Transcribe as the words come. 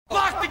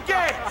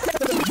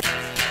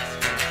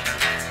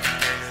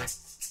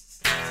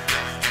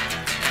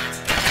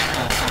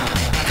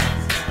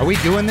we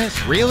doing this?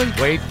 Really?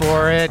 Wait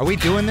for it. Are we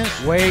doing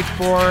this? Wait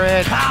for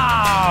it.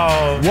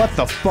 Pow! What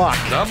the fuck?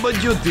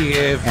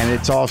 WTF. And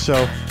it's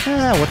also,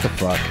 what the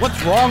fuck?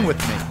 What's wrong with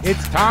me?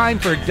 It's time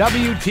for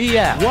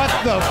WTF. What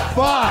the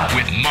fuck?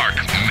 With Marc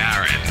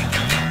Maron.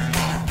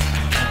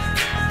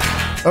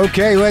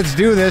 Okay, let's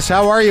do this.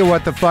 How are you,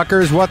 what the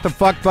fuckers? What the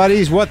fuck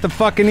buddies? What the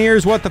fucking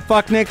ears? What the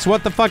fuck nicks?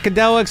 What the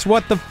fuckadelics?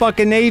 What the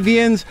fucking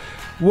avians?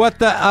 What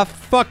the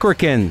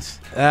fuckrikins?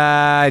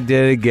 I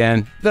did it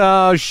again.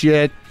 Oh,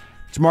 shit.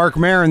 It's Marc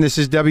Maron. This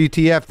is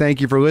WTF.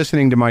 Thank you for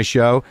listening to my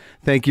show.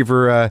 Thank you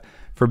for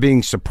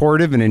being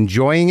supportive and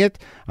enjoying it.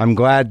 I'm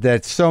glad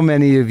that so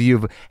many of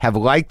you have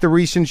liked the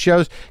recent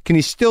shows. Can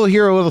you still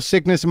hear a little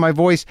sickness in my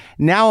voice?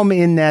 Now I'm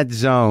in that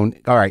zone.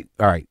 All right.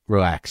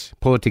 Relax.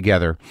 Pull it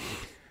together.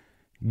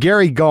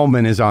 Gary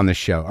Gulman is on the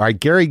show. All right,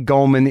 Gary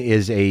Gulman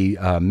is a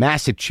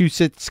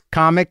Massachusetts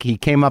comic. He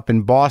came up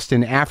in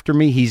Boston after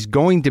me. He's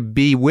going to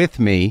be with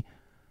me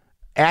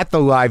at the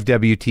live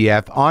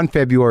WTF on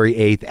February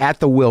 8th at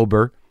the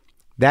Wilbur.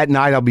 That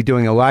night I'll be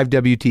doing a live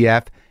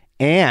WTF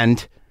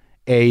and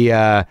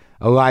a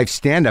live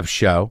stand-up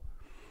show.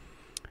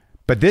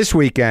 But this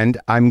weekend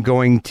I'm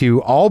going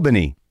to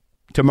Albany.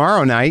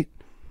 Tomorrow night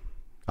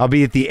I'll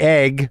be at the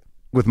Egg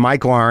with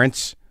Mike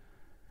Lawrence.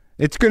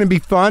 It's going to be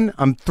fun.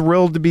 I'm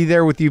thrilled to be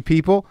there with you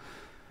people.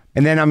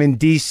 And then I'm in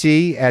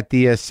D.C. at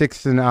the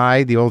 6th and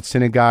I, the old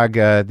synagogue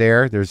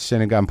there. There's a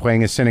synagogue. I'm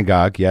playing a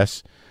synagogue,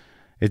 yes.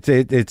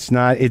 It's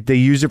not. They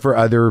use it for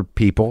other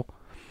people.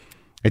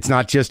 It's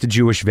not just a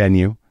Jewish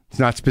venue. It's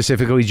not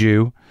specifically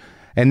Jew,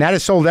 and that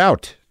is sold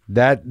out.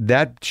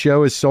 That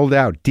show is sold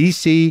out.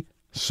 D.C.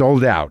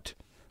 sold out.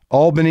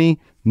 Albany,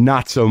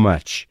 not so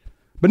much,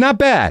 but not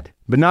bad.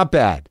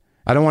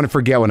 I don't want to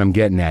forget what I'm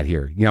getting at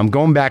here. You know, I'm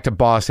going back to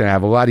Boston. I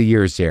have a lot of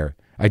years there.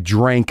 I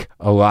drank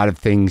a lot of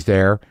things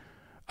there.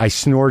 I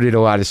snorted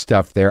a lot of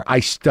stuff there. I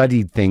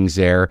studied things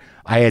there.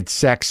 I had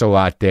sex a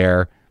lot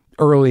there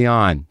early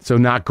on, so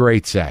not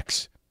great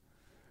sex.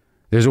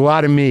 There's a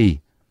lot of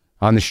me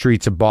on the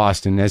streets of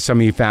Boston, as some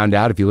of you found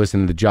out if you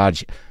listen to the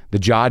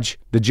John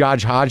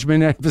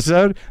Hodgman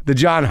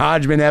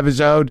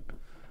episode.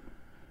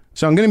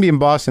 So I'm going to be in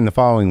Boston the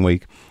following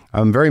week.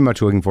 I'm very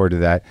much looking forward to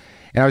that.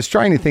 And I was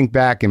trying to think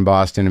back in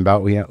Boston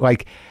about,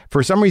 like,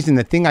 for some reason,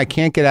 the thing I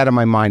can't get out of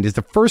my mind is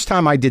the first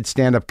time I did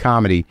stand-up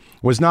comedy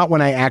was not when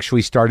I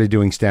actually started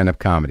doing stand-up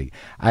comedy.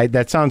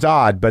 That sounds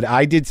odd, but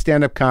I did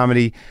stand-up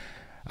comedy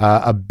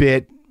a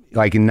bit,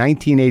 like in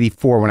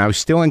 1984 when I was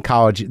still in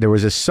college. There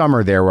was a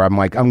summer there where I'm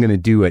like, I'm going to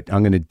do it.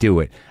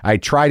 I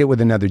tried it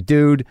with another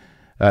dude,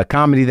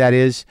 comedy that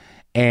is,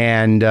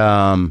 and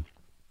I'm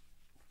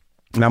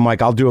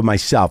like, I'll do it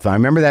myself. And I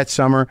remember that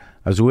summer,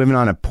 I was living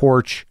on a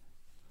porch,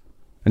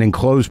 an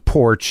enclosed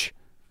porch.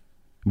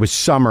 It was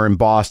summer in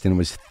Boston. It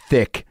was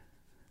thick.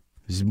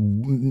 It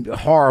was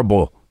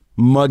horrible,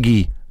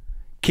 muggy.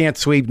 Can't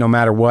sleep no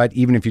matter what.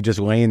 Even if you're just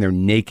laying there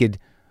naked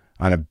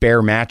on a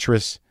bare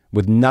mattress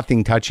with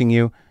nothing touching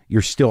you,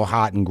 you're still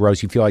hot and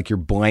gross. You feel like you're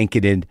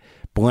blanketed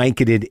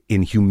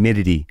in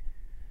humidity.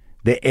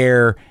 The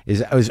air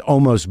was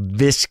almost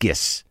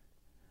viscous.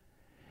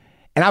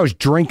 And I was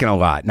drinking a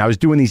lot. And I was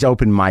doing these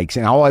open mics.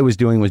 And all I was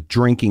doing was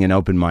drinking and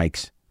open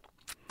mics.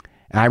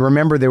 And I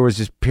remember there was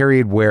this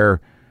period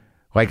where,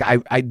 like,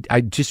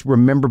 I just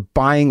remember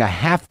buying a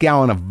half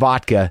gallon of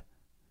vodka.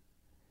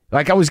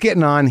 Like, I was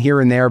getting on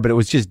here and there, but it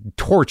was just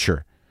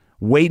torture.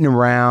 Waiting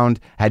around,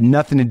 had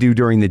nothing to do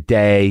during the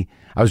day.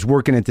 I was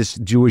working at this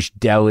Jewish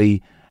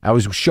deli. I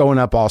was showing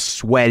up all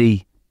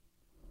sweaty,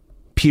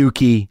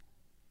 pukey,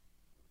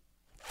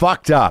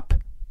 fucked up.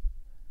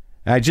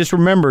 And I just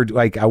remembered,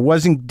 like, I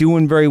wasn't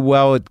doing very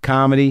well at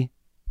comedy.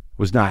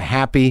 Was not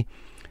happy.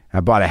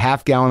 I bought a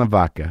half gallon of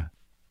vodka.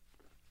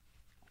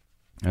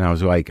 And I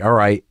was like, all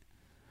right,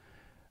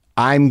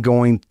 I'm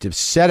going to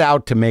set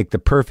out to make the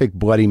perfect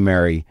Bloody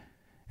Mary,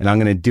 and I'm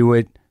going to do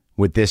it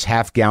with this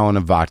half gallon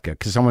of vodka.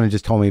 Because someone had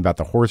just told me about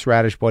the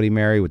horseradish Bloody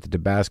Mary with the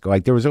Tabasco.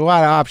 Like, there was a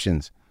lot of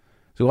options.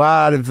 There's a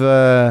lot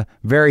of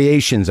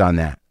variations on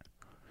that.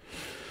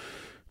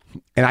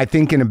 And I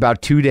think in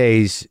about 3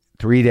 days,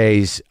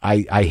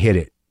 I hit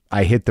it.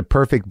 I hit the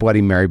perfect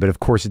Bloody Mary, but of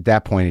course at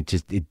that point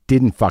it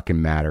didn't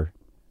fucking matter.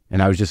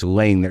 And I was just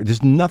laying there.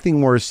 There's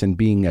nothing worse than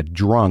being a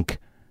drunk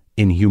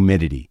in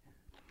humidity,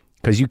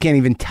 because you can't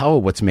even tell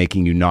what's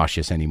making you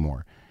nauseous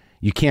anymore.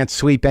 You can't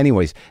sleep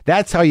anyways.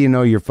 That's how you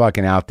know you're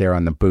fucking out there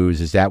on the booze,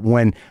 is that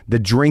when the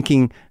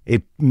drinking,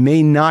 it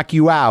may knock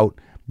you out,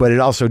 but it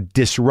also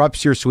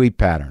disrupts your sleep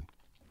pattern.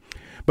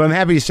 But I'm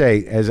happy to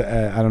say, as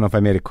I don't know if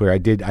I made it clear, I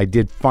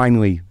did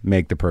finally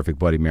make the perfect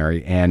Bloody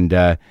Mary, and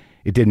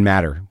it didn't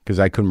matter because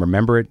I couldn't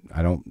remember it.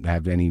 I don't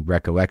have any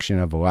recollection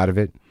of a lot of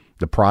it.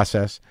 The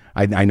process.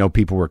 I know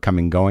people were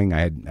coming, going. I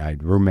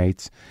had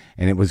roommates,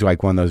 and it was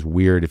like one of those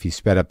weird, if you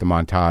sped up the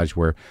montage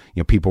where,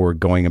 you know, people were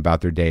going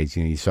about their days.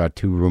 You know, you saw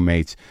two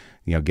roommates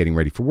getting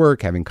ready for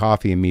work, having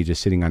coffee, and me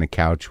just sitting on a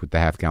couch with the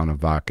half gallon of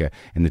vodka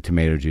and the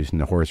tomato juice and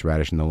the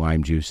horseradish and the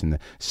lime juice and the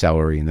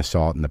celery and the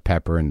salt and the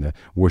pepper and the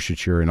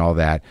Worcestershire and all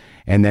that.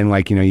 And then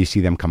you see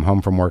them come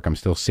home from work. I'm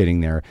still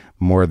sitting there.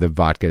 More of the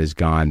vodka is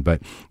gone,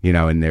 but,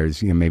 and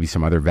there's, maybe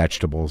some other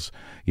vegetables,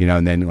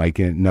 and then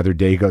another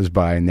day goes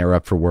by and they're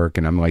up for work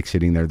and I'm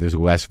sitting there. There's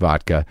less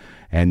vodka.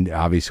 And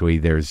obviously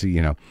there's,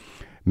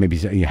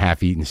 maybe a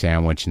half-eaten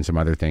sandwich and some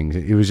other things.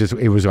 It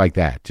was like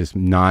that, just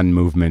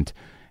non-movement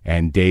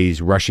and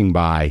days rushing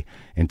by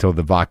until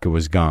the vodka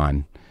was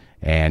gone.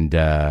 And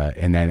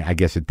then I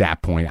guess at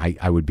that point,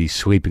 I would be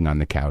sleeping on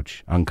the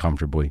couch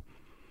uncomfortably,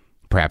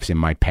 perhaps in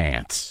my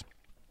pants.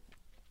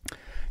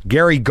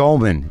 Gary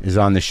Gulman is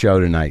on the show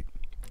tonight.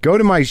 Go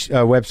to my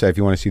website if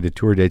you want to see the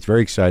tour dates.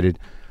 Very excited.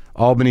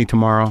 Albany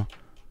tomorrow.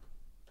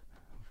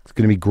 It's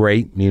going to be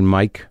great. Me and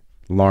Mike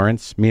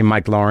Lawrence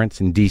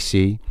in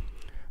D.C.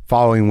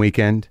 Following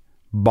weekend,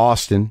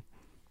 Boston.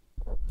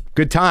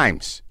 Good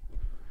times.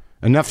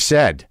 Enough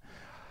said.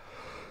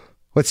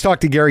 Let's talk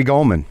to Gary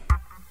Gulman.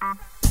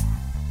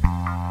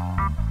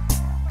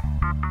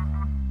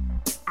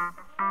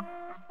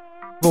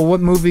 Well,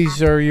 what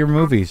movies are your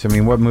movies? I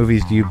mean, what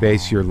movies do you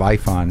base your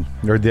life on,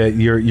 or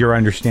your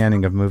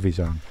understanding of movies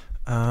on?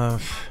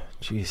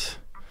 Geez,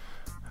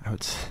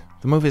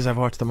 the movies I've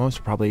watched the most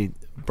are probably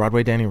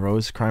Broadway Danny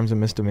Rose, Crimes and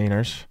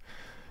Misdemeanors,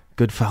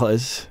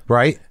 Goodfellas.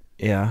 Right.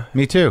 Yeah.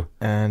 Me too.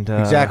 And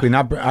exactly.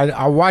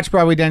 I'll watch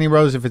Broadway Danny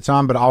Rose if it's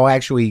on, but I'll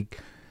actually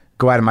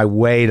go out of my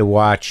way to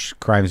watch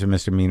Crimes and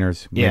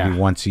Misdemeanors maybe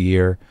once a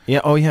year.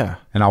 Yeah. Oh, yeah.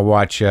 And I'll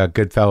watch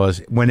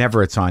Goodfellas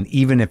whenever it's on,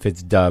 even if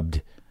it's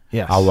dubbed.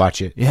 Yes. I'll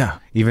watch it. Yeah.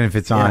 Even if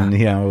it's on,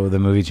 the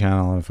movie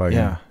channel.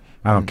 I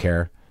don't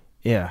care.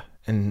 Yeah.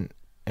 And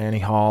Annie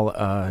Hall,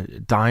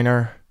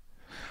 Diner.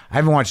 I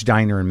haven't watched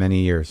Diner in many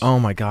years. Oh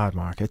my God,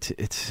 Mark!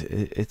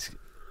 It's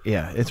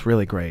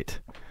really great.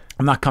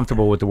 I'm not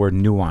comfortable with the word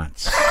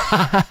nuance.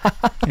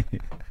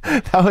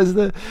 That was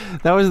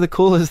the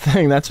coolest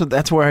thing.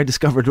 That's where I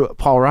discovered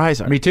Paul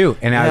Reiser. Me too,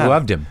 and I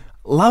loved him.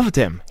 Loved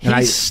him.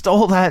 He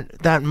stole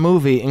that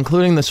movie,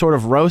 including the sort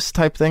of roast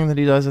type thing that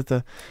he does at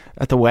the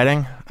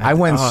wedding. I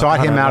went and sought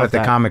him out at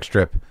the comic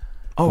strip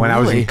when I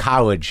was in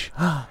college.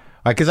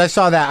 Because I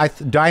saw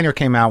that Diner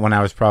came out when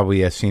I was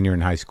probably a senior in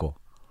high school,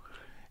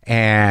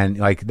 and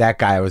that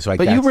guy was like.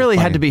 But you really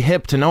had to be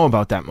hip to know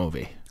about that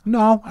movie.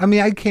 No, I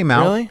mean I came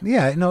out. Really?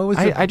 Yeah. No, it was.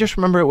 I just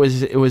remember it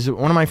was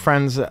one of my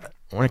friends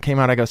when it came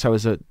out. I guess I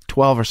was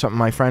 12 or something.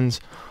 My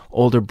friend's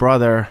older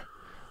brother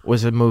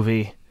was a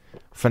movie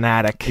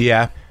fanatic.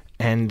 Yeah.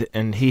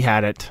 And he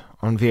had it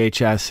on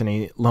VHS and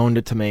he loaned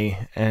it to me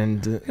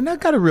and that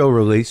got a real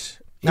release.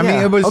 I mean,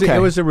 it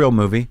was a real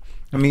movie.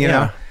 I mean,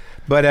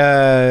 but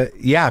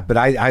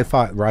I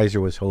thought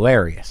Reiser was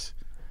hilarious.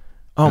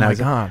 Oh my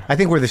God! I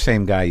think we're the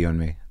same guy, you and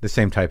me, the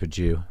same type of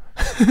Jew.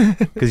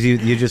 Because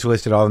you just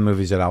listed all the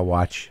movies that I'll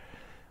watch.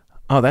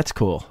 Oh, that's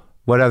cool.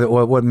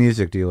 What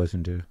music do you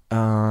listen to?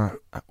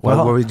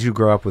 What did you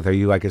grow up with? Are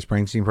you like a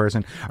Springsteen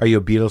person? Are you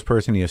a Beatles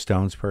person? Are you a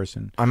Stones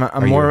person? I'm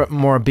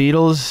more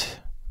Beatles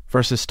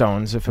versus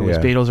Stones. If it was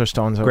Beatles or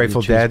Stones, I would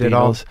Grateful choose Dead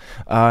Beatles.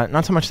 at all?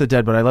 Not so much the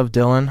Dead, but I love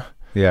Dylan.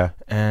 Yeah,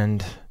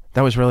 and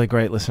that was really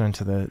great listening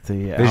to the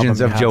Visions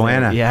of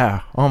Joanna. There.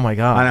 Yeah. Oh my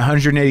God. On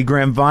 180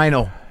 gram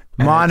vinyl,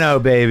 mono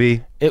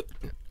baby.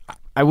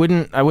 I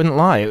wouldn't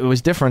lie. It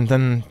was different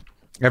than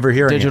ever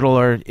hearing digital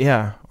or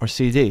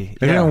CD.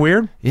 Isn't it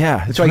weird?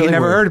 Yeah, it's like really you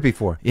never heard it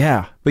before.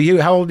 Yeah, but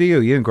how old are you?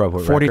 You didn't grow up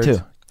with 42.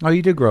 Records. Oh,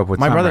 you did grow up with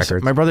some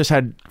records. My brothers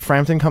had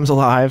Frampton Comes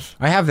Alive.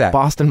 I have that.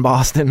 Boston,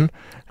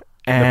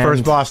 and the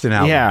first Boston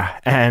album. Yeah,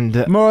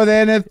 and More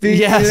Than a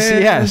Feeling.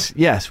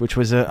 Yes, which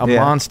was a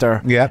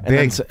monster. Yeah,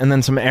 big. And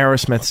then some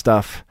Aerosmith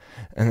stuff,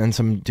 and then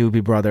some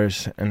Doobie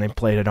Brothers, and they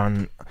played it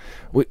on.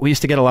 We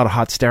used to get a lot of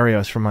hot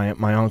stereos from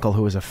my uncle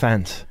who was a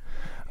fence.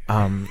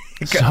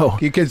 So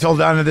you kids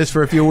hold on to this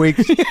for a few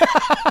weeks.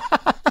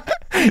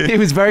 He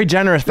was very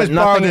generous, but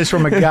borrowed this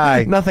from a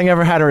guy. Nothing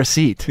ever had a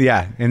receipt.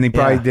 Yeah, and he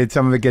probably did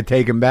some of it get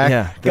taken back.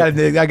 Yeah,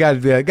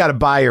 I got a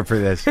buyer for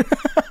this.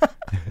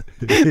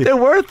 There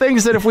were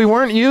things that if we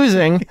weren't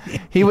using,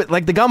 he would,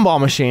 like the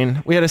gumball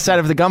machine. We had a set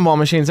of the gumball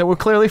machines that were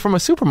clearly from a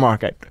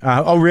supermarket.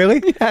 Oh,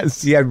 really?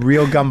 Yes. You had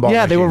real gumball machines.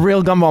 Yeah, they were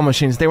real gumball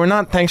machines. They were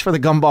not thanks for the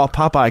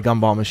Popeye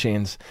gumball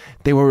machines.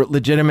 They were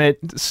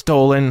legitimate,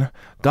 stolen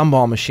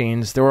gumball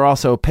machines. There were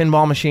also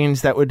pinball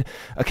machines that would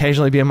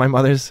occasionally be in my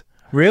mother's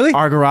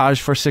our garage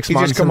for 6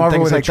 months. You just come over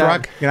with a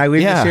truck? Can I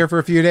leave this here for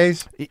a few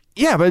days?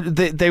 Yeah, but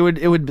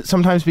it would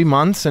sometimes be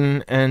months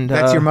and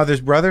That's your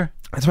mother's brother?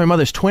 That's my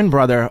mother's twin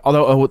brother,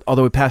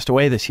 although he passed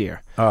away this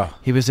year. Oh.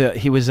 He was a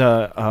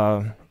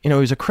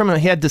criminal.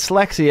 He had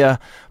dyslexia,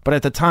 but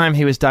at the time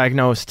he was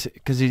diagnosed,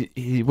 because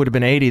he would have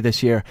been 80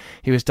 this year,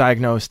 he was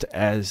diagnosed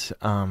as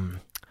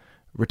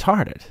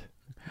retarded.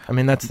 I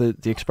mean, that's the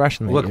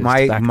expression they Look, used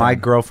my back then.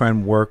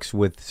 girlfriend works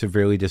with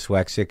severely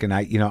dyslexic, and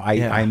I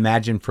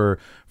imagine for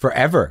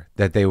forever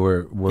that they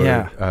were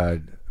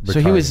retarded.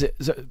 So he was...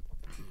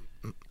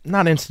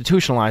 not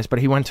institutionalized, but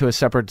he went to a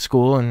separate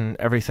school and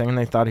everything, and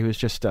they thought he was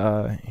just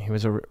he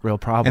was a real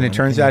problem. And it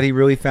turns out he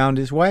really found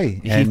his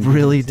way. He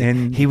really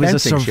did. He was a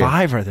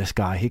survivor. This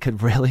guy, he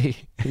could really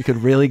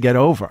get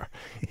over.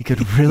 He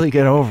could really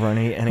get over, and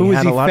he Who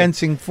was he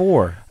fencing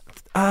for?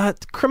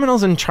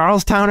 Criminals in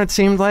Charlestown. It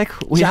seemed like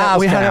we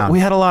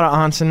had a lot of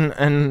aunts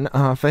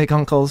and fake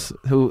uncles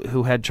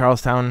who had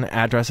Charlestown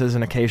addresses,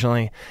 and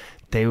occasionally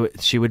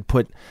she would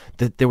put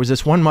there was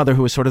this one mother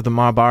who was sort of the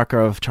Ma Barker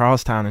of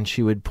Charlestown, and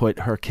she would put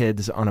her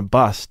kids on a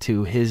bus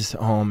to his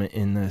home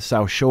in the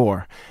South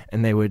Shore,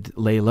 and they would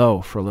lay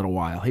low for a little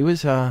while. He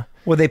was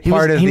were they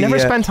part of he the, never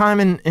spent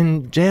time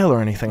in jail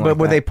or anything like that.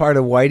 But were they part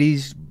of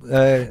Whitey's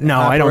no,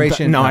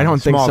 operation? I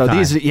don't think so.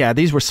 Time.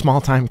 These were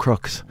small time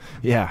crooks.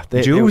 Yeah,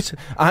 Jews?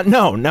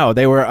 No,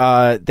 they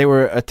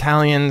were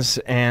Italians,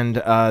 and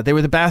they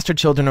were the bastard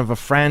children of a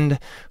friend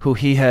who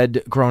he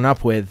had grown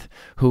up with,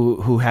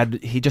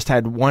 he just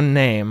had one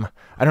name.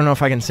 I don't know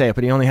if I can say it,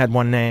 but he only had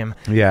one name.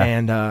 Yeah,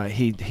 and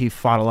he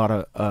fought a lot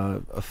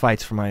of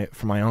fights for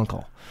my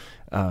uncle.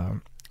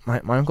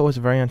 My uncle was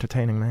a very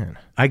entertaining man,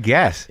 I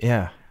guess.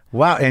 Yeah.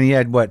 Wow, and he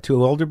had what?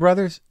 2 older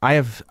brothers? I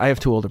have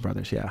 2 older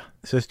brothers. Yeah.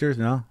 Sisters?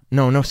 No.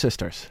 No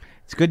sisters.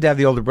 It's good to have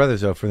the older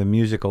brothers though for the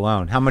music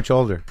alone. How much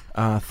older?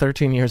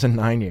 13 years and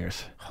 9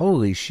 years.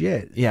 Holy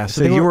shit! Yeah.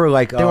 So you were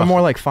like they were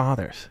more like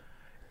fathers.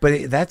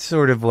 But that's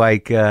sort of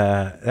like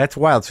that's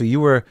wild. So you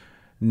were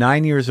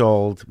 9 years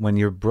old when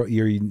your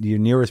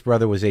nearest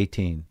brother was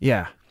 18.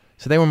 Yeah.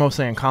 So they were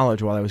mostly in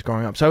college while I was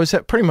growing up. So I was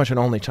pretty much an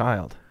only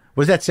child.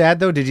 Was that sad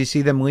though? Did you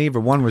see them leave, or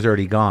one was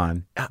already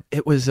gone?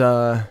 It was.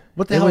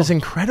 What the hell? It was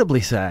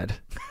incredibly sad.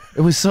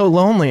 It was so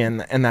lonely in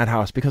that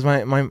house because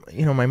my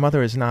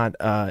mother is not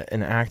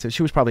an active.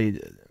 She was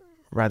probably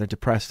rather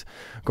depressed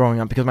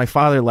growing up because my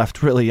father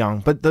left really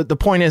young. But the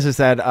point is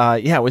that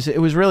it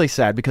was really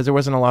sad because there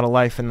wasn't a lot of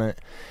life in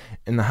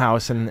the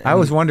house. And I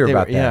always wonder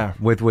about that. Yeah.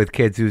 With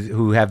kids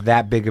who have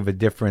that big of a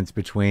difference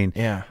between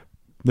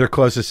their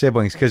closest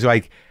siblings, because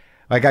like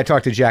I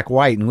talked to Jack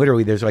White, and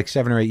literally there's like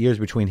 7 or 8 years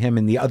between him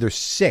and the other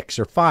 6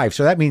 or 5.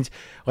 So that means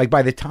like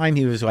by the time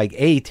he was like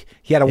 8,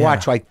 he had to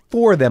watch like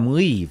 4 of them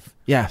leave.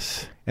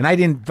 Yes. And I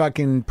didn't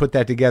fucking put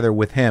that together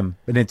with him,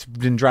 and it's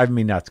been driving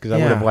me nuts because I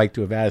would have liked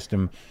to have asked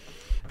him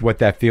what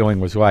that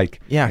feeling was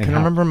like. Yeah, I can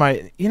remember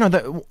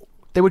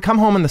they would come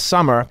home in the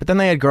summer, but then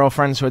they had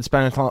girlfriends who had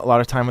spent a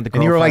lot of time with the girlfriends.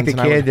 And you were like the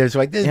kid. There's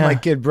like, this is my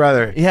kid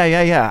brother.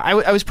 Yeah.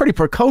 I was pretty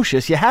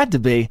precocious. You had to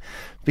be,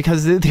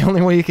 because the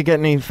only way you could get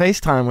any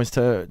FaceTime was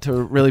to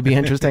really be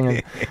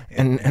interesting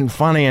and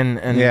funny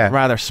and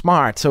rather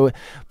smart. So,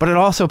 but it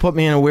also put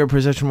me in a weird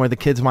position where the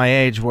kids my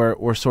age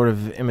were sort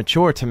of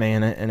immature to me,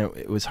 and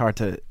it was hard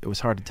to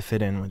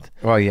fit in with.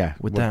 Well, yeah,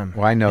 with them.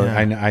 Well, I know,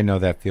 I know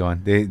that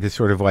feeling. They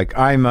sort of like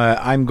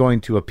I'm going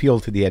to appeal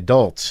to the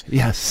adults.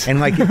 Yes, and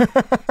like,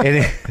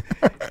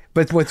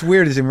 but what's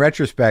weird is in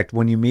retrospect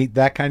when you meet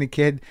that kind of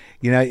kid,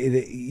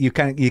 you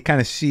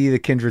kind of see the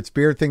kindred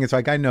spirit thing. It's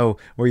like I know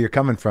where you're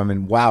coming from,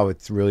 and wow,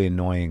 it's really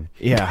annoying.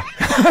 Yeah.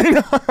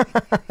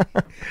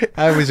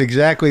 I was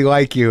exactly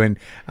like you, and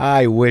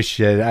I wish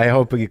it. I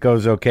hope it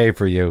goes okay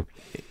for you.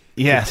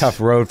 Yes. It's a tough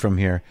road from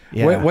here.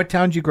 Yeah. What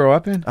town did you grow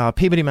up in?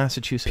 Peabody,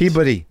 Massachusetts.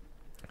 Peabody.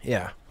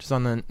 Yeah, just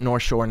on the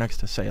North Shore next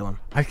to Salem.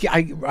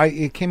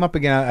 It came up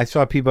again. I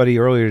saw Peabody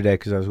earlier today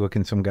because I was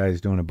looking. Some guys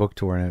doing a book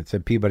tour, and it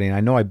said Peabody. And I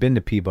know I've been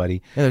to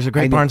Peabody. Yeah, there's a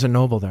great Barnes and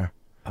Noble there.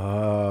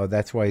 Oh,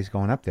 that's why he's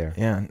going up there.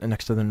 Yeah,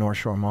 next to the North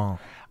Shore Mall.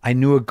 I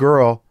knew a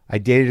girl. I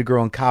dated a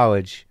girl in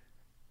college.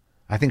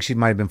 I think she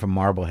might have been from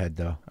Marblehead,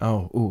 though.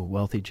 Oh,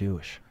 wealthy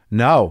Jewish.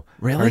 No.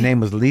 Really? Her name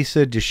was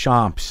Lisa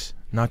Deschamps.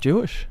 Not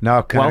Jewish?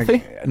 No.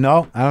 Wealthy?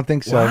 No, I don't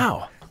think so.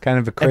 Wow. Kind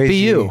of a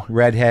crazy At BU.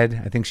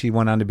 redhead. I think she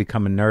went on to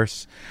become a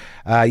nurse.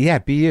 Yeah,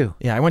 BU.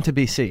 Yeah, I went to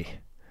BC.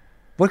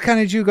 What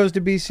kind of Jew goes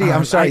to BC?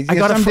 I'm sorry. I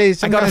got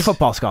a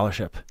football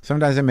scholarship.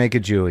 Sometimes I make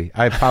a Jewy.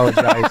 I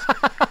apologize.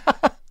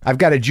 I've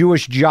got a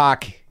Jewish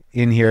jock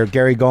in here.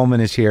 Gary Gulman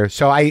is here.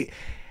 So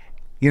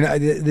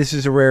this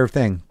is a rare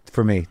thing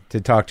for me to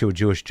talk to a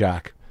Jewish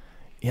jock.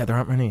 Yeah, there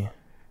aren't many.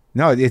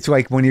 No, it's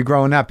like when you're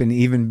growing up, and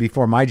even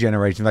before my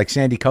generation, like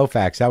Sandy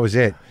Koufax, that was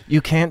it. You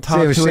can't talk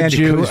to a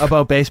Jew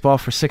about baseball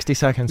for 60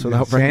 seconds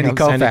without bringing up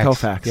Sandy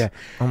Koufax. Yeah.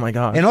 Oh my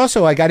God. And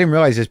also, like, I didn't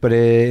realize this, but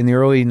in the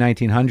early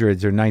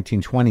 1900s or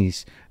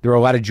 1920s, there were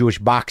a lot of Jewish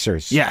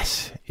boxers.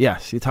 Yes.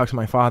 You talk to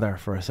my father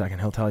for a second.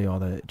 He'll tell you all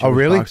the Jewish Oh,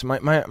 really?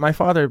 boxers. My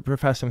father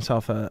professed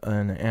himself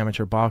an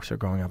amateur boxer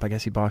growing up. I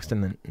guess he boxed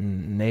in the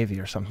Navy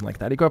or something like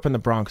that. He grew up in the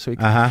Bronx, so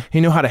he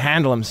knew how to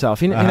handle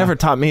himself. He never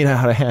taught me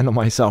how to handle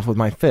myself with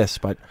my fists,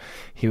 but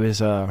he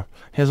has a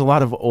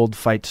lot of old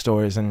fight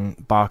stories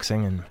and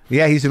boxing. And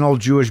yeah, he's an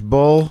old Jewish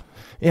bull.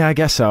 Yeah, I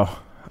guess so.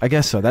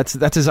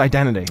 That's his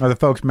identity. Are the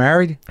folks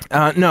married?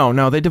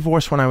 No. They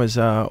divorced when I was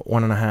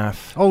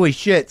 1.5. Holy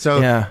shit! So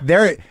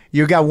yeah.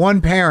 You got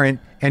one parent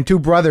and 2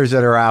 brothers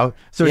that are out.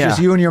 So it's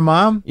just you and your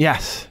mom?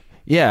 Yes.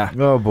 Yeah.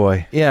 Oh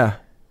boy. Yeah.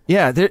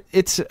 Yeah,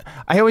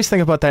 I always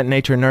think about that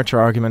nature and nurture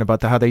argument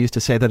about how they used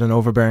to say that an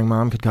overbearing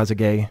mom could cause a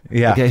gay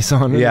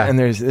son. Yeah. And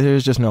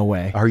there's just no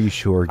way. Are you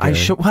sure, Gary?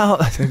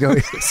 Well,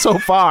 so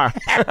far.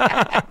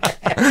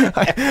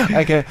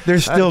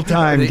 There's still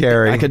time,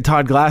 Gary. I could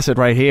Todd Glass it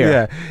right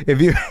here.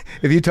 Yeah.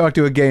 If you talk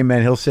to a gay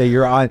man, he'll say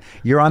you're on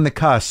the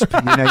cusp.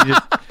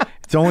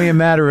 It's only a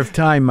matter of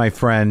time, my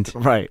friend.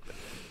 Right.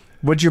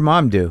 What'd your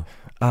mom do?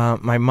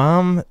 My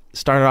mom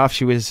started off.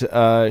 She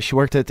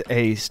worked at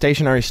a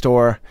stationery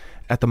store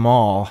at the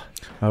mall.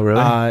 Oh, really?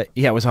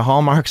 Yeah, it was a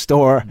Hallmark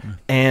store,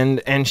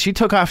 and she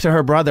took after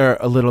her brother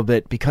a little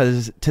bit,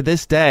 because to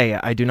this day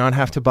I do not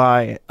have to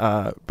buy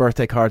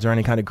birthday cards or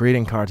any kind of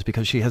greeting cards,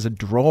 because she has a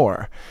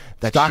drawer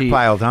that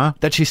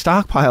stockpiled, she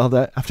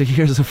stockpiled after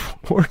years of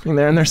working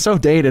there, and they're so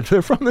dated.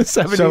 They're from the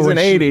 70s and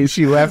 80s.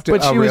 She left it,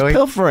 but she was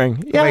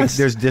pilfering. Yes, like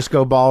there's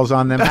disco balls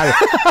on them.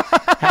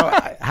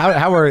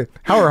 How are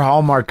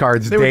Hallmark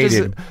cards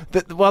dated?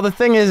 The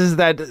thing is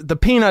that the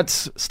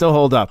peanuts still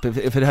hold up.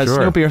 If it has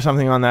Snoopy or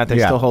something on that, they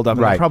still hold up.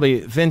 And they're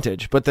probably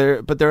vintage, but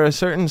there are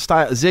certain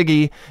style.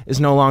 Ziggy is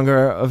no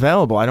longer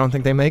available. I don't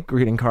think they make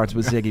greeting cards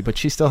with Ziggy, but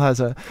she still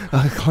has a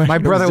my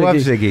brother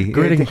loves Ziggy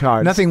greeting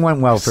cards. Nothing went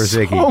well for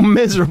Ziggy. So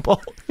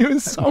miserable. He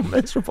was so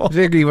miserable.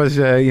 Ziggy was,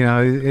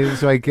 it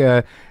was like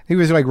he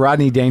was like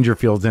Rodney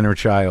Dangerfield's inner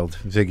child.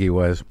 Ziggy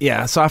was.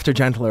 Yeah, softer,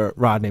 gentler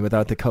Rodney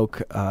without the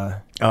coke.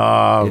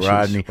 Issues,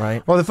 Rodney.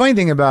 Right. Well, the funny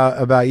thing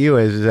about you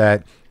is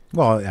that,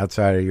 well,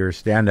 outside of your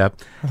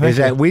stand-up, is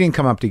that we didn't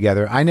come up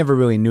together. I never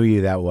really knew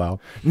you that well.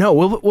 No,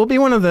 we'll be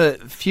one of the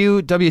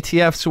few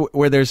WTFs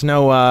where there's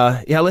no,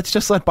 let's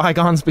just let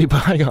bygones be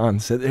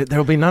bygones.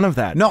 There'll be none of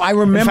that. No, I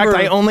remember. In fact,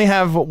 I only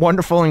have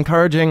wonderful,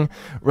 encouraging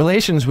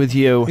relations with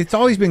you. It's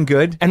always been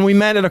good. And we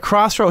met at a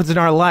crossroads in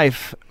our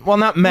life. Well,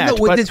 not met,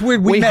 but it's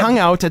weird. We hung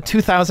out at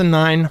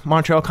 2009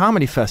 Montreal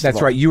Comedy Festival. That's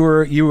right. You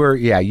were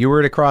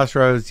at a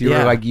crossroads. You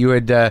were like, you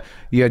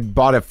had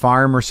bought a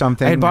farm or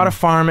something. I had bought a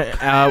farm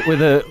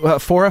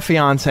for a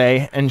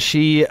fiance, and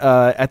she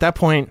at that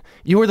point,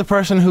 you were the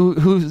person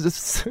who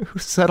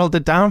settled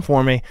it down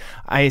for me.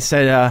 I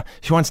said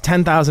she wants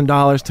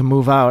 $10,000 to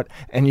move out,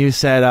 and you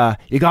said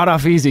you got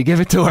off easy,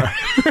 give it to her.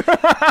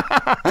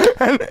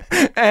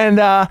 and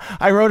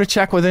I wrote a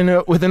check within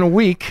a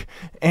week,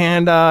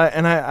 and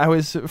I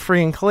was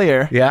free and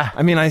clear. Yeah.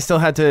 I mean, I still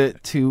had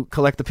to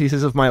collect the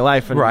pieces of my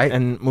life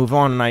and move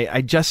on. And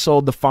I just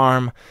sold the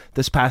farm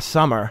this past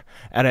summer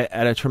at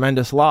a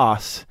tremendous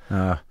loss.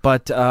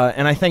 But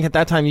and I think at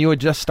that time you had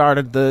just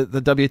started the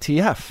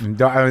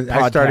WTF.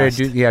 I started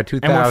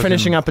 2000. And we're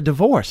finishing up a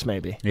divorce,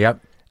 maybe. Yep.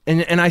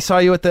 And I saw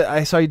you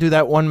do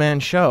that one man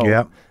show.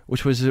 Yep.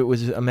 Which was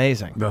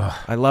amazing. Ugh.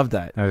 I loved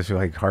that. That was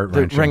like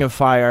heart-wrenching. The Ring of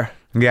Fire.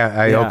 Yeah,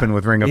 I opened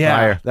with Ring of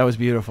Fire. That was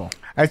beautiful.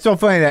 It's so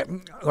funny that,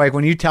 like,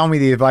 when you tell me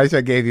the advice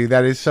I gave you,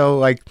 that is so,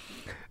 like,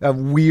 a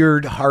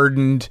weird,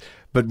 hardened,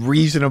 but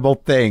reasonable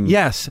thing.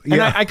 Yes.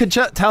 And I could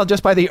tell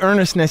just by the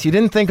earnestness. You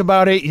didn't think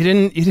about it. You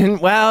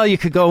didn't, well, you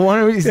could go one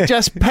of these,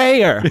 just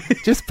pay her.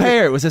 Just pay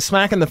her. It was a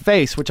smack in the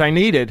face, which I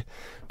needed.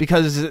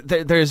 Because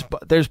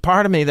there's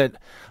part of me that,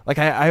 like,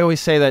 I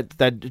always say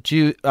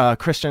that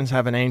Christians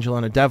have an angel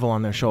and a devil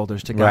on their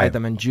shoulders to guide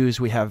them, and Jews,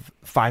 we have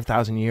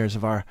 5,000 years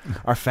of our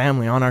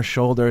family on our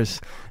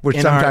shoulders, which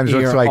sometimes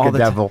looks like a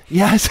devil.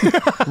 Yes,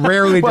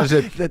 rarely does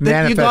it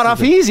manifest. You got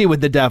off easy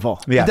with the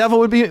devil. Yeah. The devil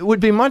would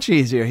be much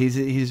easier.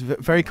 He's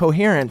very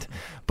coherent.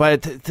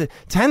 But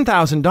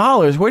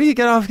 $10,000, where do you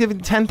get off giving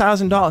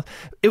 $10,000?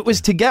 It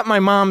was to get my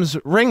mom's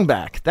ring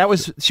back.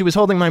 She was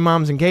holding my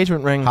mom's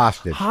engagement ring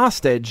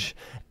hostage.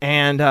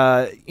 And,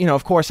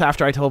 of course,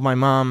 after I told my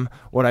mom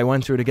what I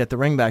went through to get the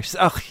ring back, she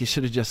said, you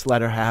should have just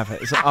let her have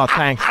it. Oh,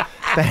 thanks.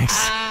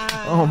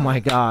 Oh, my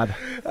God.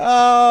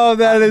 Oh,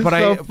 that is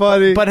so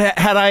funny. But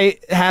had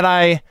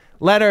I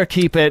let her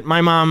keep it, my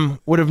mom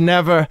would have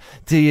never.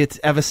 Do you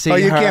ever see her? Oh,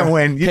 you can't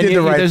win. You did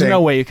the right thing. There's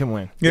no way you can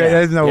win. Yeah,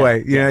 there's no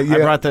way.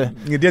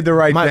 You did the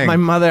right thing. My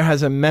mother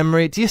has a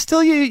memory. Do you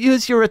still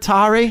use your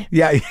Atari?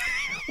 Yeah.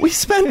 We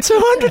spent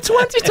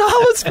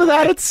 $220 for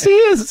that at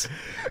Sears.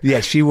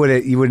 Yeah, you would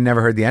have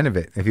never heard the end of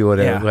it if you would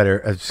have let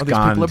her abscond. These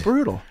people are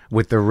brutal.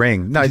 With the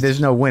ring. No,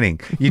 there's no winning.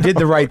 You did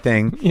the right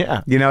thing.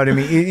 Yeah. You know what I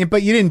mean?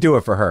 But you didn't do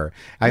it for her.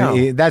 I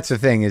mean, that's the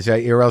thing, is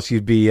or else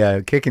you'd be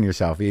kicking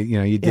yourself.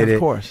 You did it. Of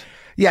course.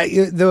 Yeah,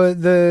 you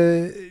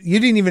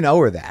didn't even owe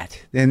her that.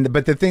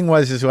 But the thing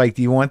is like,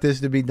 do you want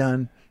this to be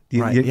done?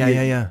 Right.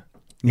 Yeah.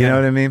 You know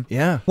what I mean?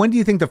 Yeah. When do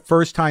you think the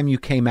first time you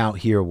came out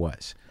here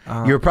was?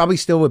 You were probably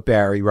still with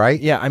Barry, right?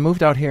 Yeah, I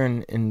moved out here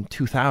in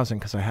 2000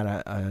 because I had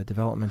a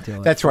development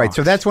deal. That's right.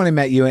 So that's when I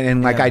met you,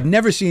 and I'd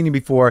never seen you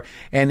before,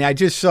 and I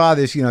just saw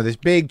this, this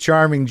big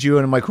charming Jew,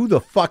 and I'm like, who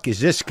the fuck is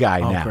this guy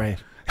now? Oh, great.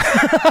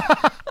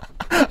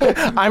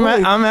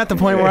 I'm at the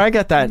point where I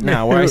get that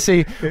now, where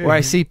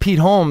I see Pete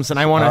Holmes and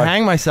I want to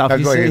hang myself.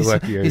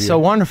 He's so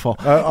wonderful.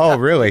 Oh,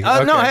 really?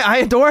 Okay. No, I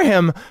adore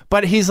him,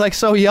 but he's like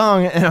so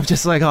young, and I'm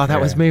just like, that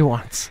was me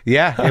once.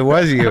 Yeah, it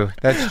was you.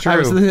 That's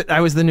true.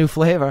 I was the new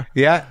flavor.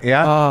 Yeah.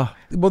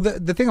 Well,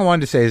 the thing I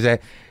wanted to say is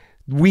that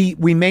we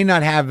may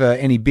not have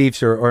any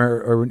beefs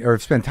or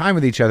spend time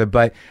with each other,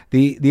 but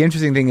the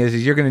interesting thing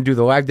is you're going to do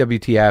the live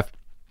WTF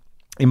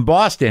in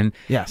Boston.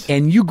 Yes.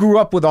 And you grew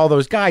up with all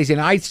those guys,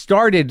 and I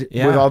started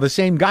Yeah. with all the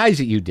same guys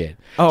that you did.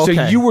 Oh, So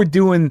okay. you were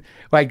doing,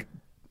 like,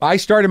 I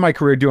started my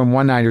career doing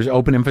one-nighters,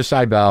 opening for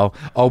Seibel,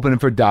 opening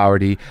for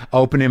Dougherty,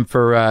 opening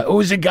for,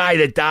 who's the guy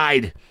that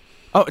died?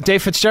 Oh,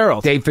 Dave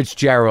Fitzgerald. Dave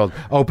Fitzgerald,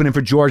 opening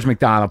for George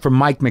McDonald, for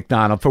Mike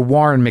McDonald, for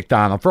Warren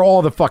McDonald, for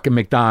all the fucking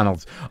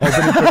McDonalds,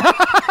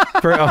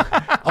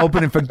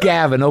 opening for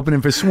Gavin,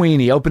 opening for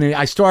Sweeney,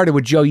 I started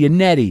with Joe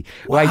Yannetti.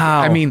 Like,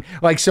 Wow. I mean,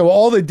 like, so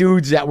all the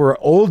dudes that were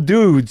old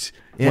dudes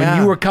when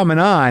Yeah. you were coming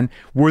on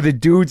were the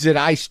dudes that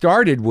I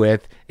started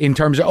with in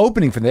terms of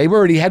opening for them. They were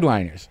already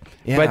headliners.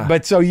 Yeah.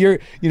 But so you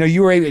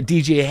were able,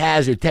 DJ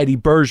Hazard, Teddy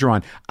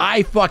Bergeron.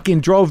 I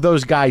fucking drove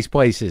those guys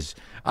places.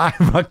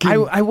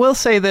 I will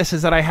say this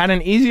is that I had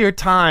an easier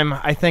time,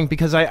 I think,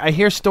 because I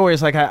hear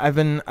stories like I've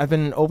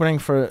been opening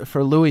for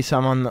Louis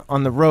some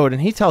on the road,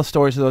 and he tells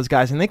stories of those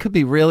guys, and they could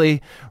be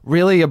really,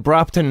 really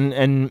abrupt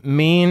and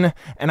mean.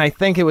 And I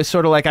think it was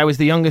sort of like I was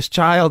the youngest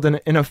child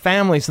in a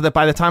family, so that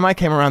by the time I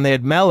came around, they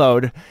had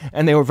mellowed,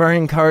 and they were very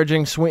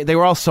encouraging. Sweet, they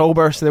were all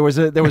sober, so there was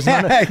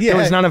none of, Yeah. there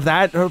was none of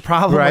that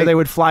problem Right. where they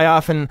would fly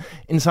off. And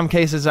in some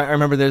cases, I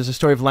remember there's a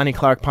story of Lenny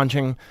Clark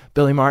punching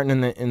Billy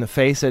Martin in the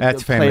face.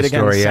 That's a played famous against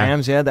story, yeah.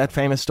 Sam's. Yeah, that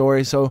famous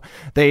story. So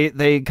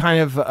they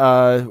kind of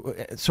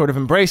sort of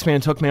embraced me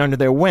and took me under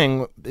their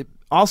wing.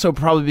 Also,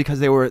 probably because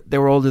they were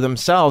older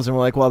themselves and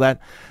were like, well, that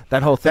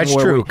whole thing That's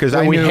where true, we, 'cause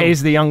where I we knew-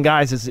 haze the young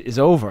guys is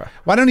over.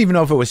 Well, I don't even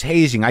know if it was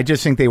hazing. I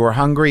just think they were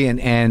hungry, and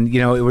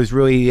it was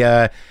really,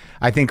 I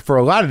think for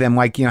a lot of them,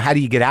 like, how do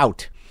you get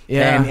out?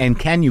 Yeah. And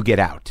can you get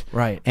out?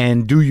 Right.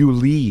 And do you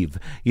leave?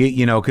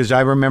 Because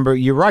I remember,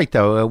 you're right,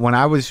 though. When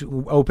I was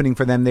opening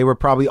for them, they were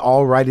probably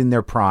all right in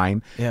their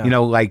prime. Yeah.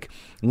 Like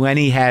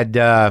Lenny had,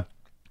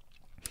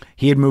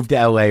 he had moved to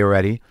L.A.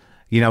 already,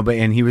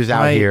 and he was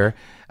out Right. here.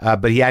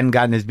 But he hadn't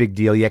gotten his big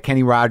deal yet.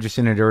 Kenny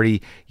Rogerson had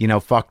already,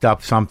 fucked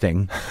up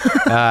something,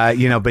 but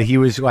he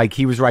was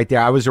right there.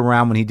 I was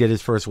around when he did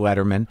his first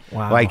Letterman,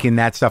 Wow. like in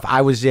that stuff.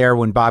 I was there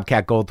when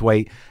Bobcat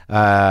Goldthwait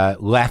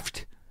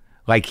left,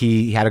 like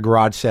he had a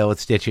garage sale at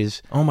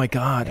Stitches Oh my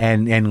God.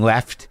 and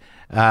left.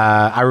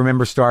 I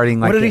remember starting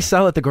like What did he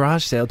sell at the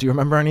garage sale? Do you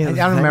remember any of I the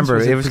don't things? remember.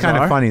 It was kind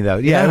of bizarre? funny though.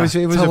 Yeah, it was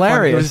It's hilarious.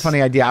 hilarious. It was a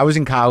funny idea. I was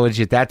in college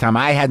at that time.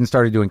 I hadn't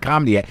started doing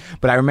comedy yet,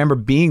 but I remember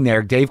being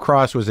there. Dave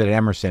Cross was at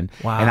Emerson,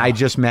 Wow. and I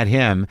just met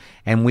him,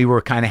 and we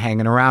were kind of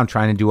hanging around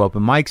trying to do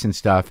open mics and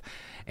stuff.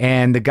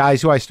 And the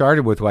guys who I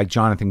started with, like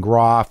Jonathan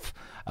Groff,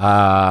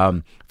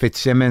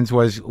 Fitzsimmons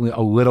was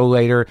a little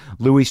later.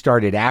 Louis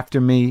started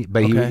after me,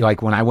 but he, Okay.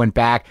 like when I went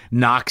back,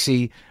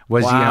 Noxie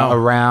was Wow.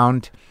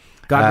 around.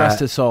 God rest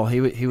his soul. He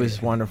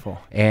was wonderful.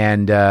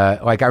 And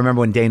like I remember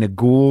when Dana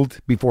Gould,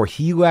 before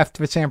he left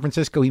for San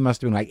Francisco, he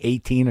must have been like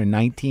 18 or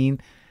 19.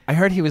 I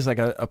heard he was like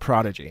a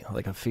prodigy,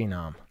 like a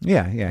phenom.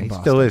 Yeah, he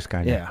Boston. still is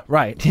kind of. Yeah,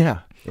 right. Yeah.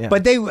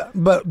 But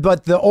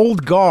but the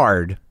old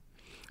guard.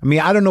 I mean,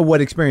 I don't know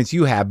what experience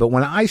you have, but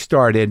when I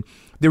started,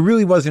 there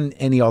really wasn't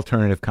any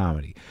alternative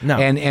comedy. No.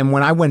 And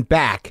when I went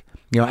back,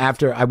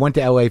 after I went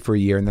to LA for a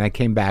year, and then I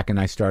came back and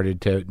I did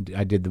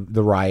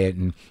the Riot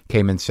and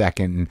came in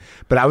second.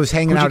 But I was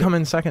hanging Who'd you out. come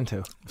in second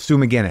to? Sue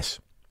McGinnis.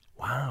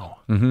 Wow.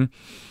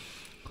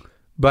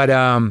 But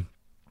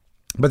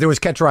there was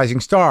Catch a Rising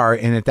Star,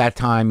 and at that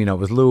time, it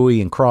was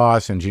Louis and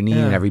Cross and Janine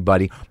and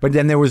everybody. But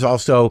then there was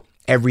also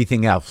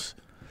everything else.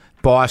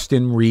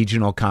 Boston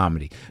regional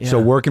comedy. So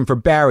Yeah. working for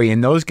Barry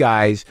and those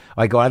guys,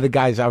 like a lot of the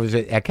guys I was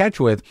at Catch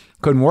with,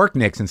 couldn't work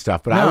Knicks and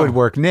stuff, but I No. would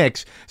work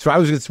Knicks. So I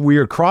was this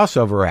weird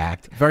crossover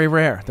act. Very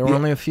rare. There were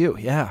only a few.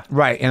 Yeah.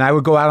 Right. And I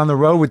would go out on the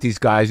road with these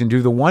guys and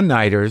do the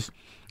one-nighters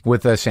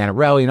with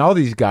Santarelli and all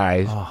these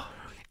guys. Oh.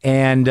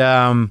 And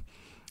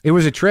it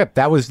was a trip.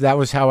 That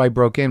was how I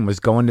broke in,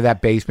 was going to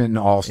that basement in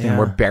Alston Yeah.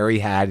 where Barry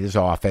had his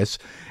office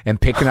and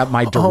picking up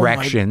my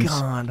directions.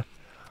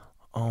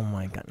 Oh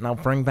my God! Now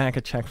bring back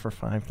a check for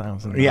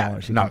 $5,000. Yeah,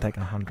 You no. can take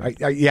 100.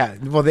 Yeah,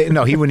 well,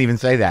 no, he wouldn't even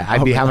say that.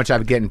 I'd be how much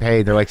I'm getting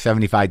paid. They're like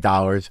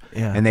 $75,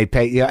 Yeah. and they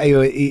pay.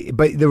 Yeah,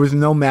 but there was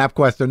no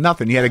MapQuest or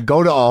nothing. You had to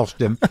go to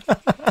Alston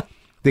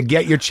to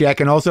get your check,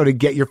 and also to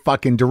get your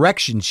fucking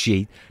direction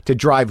sheet to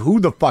drive who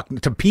the fuck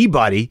to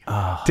Peabody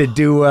to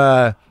do.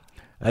 Well,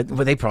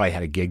 they probably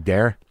had a gig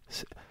there.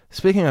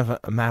 Speaking of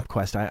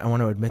MapQuest, I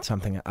want to admit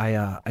something.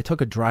 I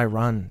took a dry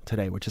run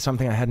today, which is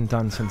something I hadn't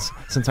done since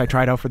I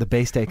tried out for the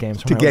Bay State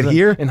games when To I was get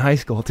here? in high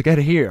school, to get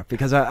here,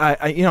 because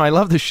I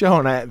love the show,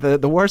 and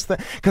the worst thing,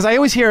 because I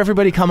always hear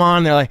everybody come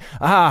on, they're like,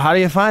 how do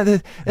you find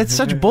it? It's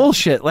such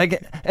bullshit.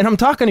 Like, and I'm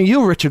talking to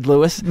you, Richard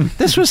Lewis.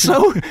 This was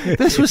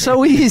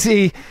so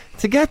easy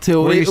to get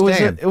to. Where are you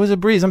staying? It was a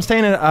breeze. I'm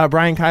staying at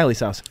Brian Kiley's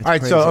house. It's All right,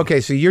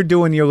 crazy. so you're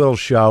doing your little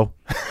show.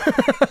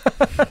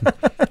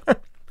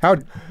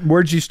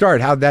 Where'd you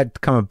start? How'd that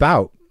come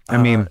about? I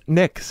mean,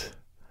 Nick's.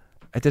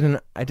 I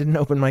didn't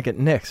open mic at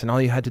Nick's, and all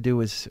you had to do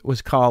was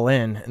call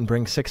in and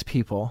bring 6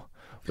 people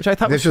which I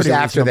thought This was was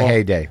pretty after the reasonable.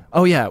 heyday.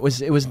 Oh yeah, it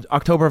was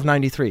October of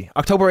 '93,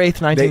 October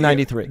 8th,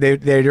 1993.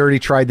 They'd already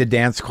tried the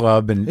dance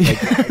club and.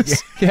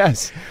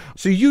 Yes.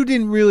 So you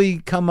didn't really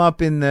come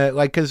up in the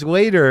because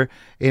later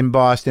in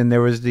Boston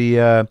there was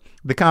the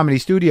Comedy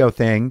Studio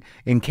thing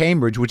in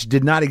Cambridge, which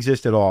did not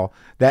exist at all.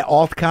 That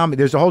alt comedy.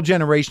 There's a whole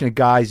generation of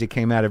guys that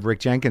came out of Rick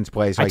Jenkins'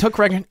 place. I took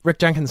Rick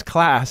Jenkins'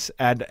 class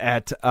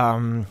at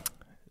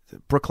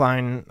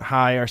Brookline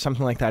High or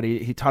something like that.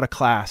 He taught a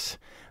class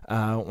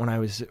when I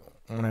was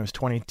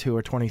 22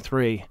 or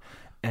 23,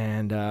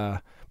 and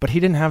but he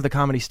didn't have the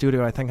Comedy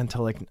Studio I think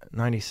until like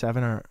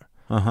 97 or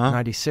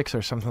 96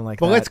 or something like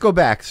that. Well, let's go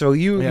back. So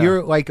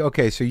you're like,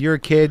 okay, so you're a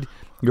kid.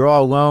 You're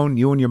all alone.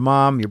 You and your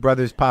mom, your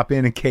brothers pop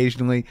in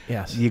occasionally.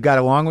 Yes. You got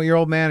along with your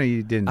old man, or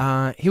you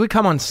didn't? He would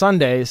come on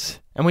Sundays,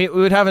 and we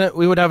would have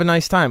a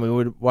nice time. We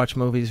would watch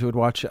movies. We would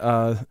watch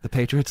the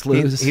Patriots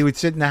lose. He would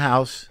sit in the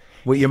house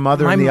with your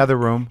mother in the other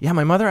room. Yeah,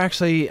 my mother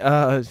actually,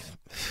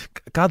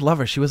 God love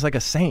her, she was like a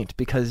saint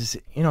because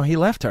he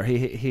left her.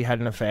 He had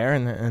an affair,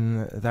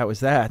 and that was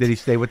that. Did he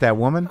stay with that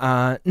woman?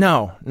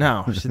 No.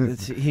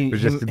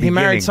 He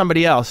married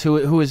somebody else who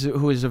was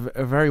a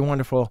very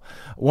wonderful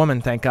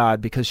woman, thank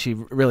God, because she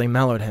really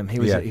mellowed him. He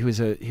was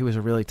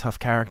a really tough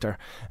character,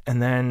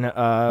 and then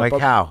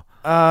how?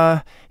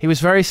 He was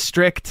very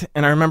strict,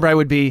 and I remember I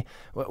would be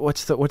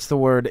what's the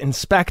word,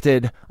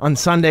 inspected on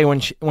Sunday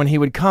when he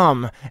would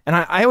come, and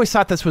I always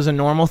thought this was a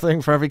normal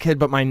thing for every kid,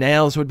 but my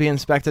nails would be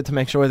inspected to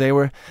make sure they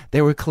were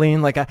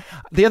clean. Like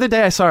the other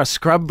day I saw a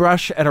scrub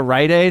brush at a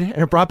Rite Aid, and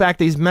it brought back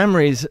these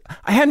memories.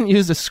 I hadn't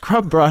used a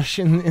scrub brush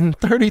in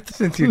 37 years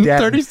since or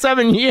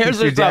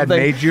your dad something.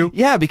 made you?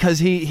 Yeah, because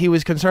he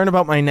was concerned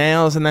about my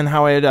nails and then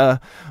how I'd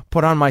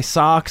put on my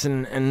socks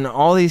and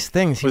all these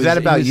things. Was that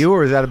about you,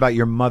 or was that about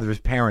your mother's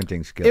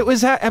parenting skills? It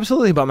was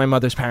absolutely about my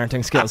mother's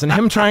parenting skills and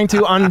him trying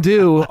to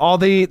undo all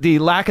the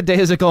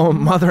lackadaisical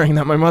mothering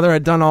that my mother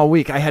had done all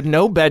week. I had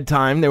no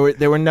bedtime. There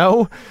were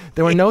no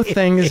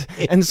things,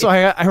 and so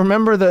I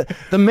remember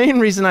the main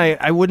reason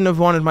I wouldn't have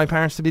wanted my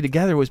parents to be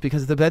together was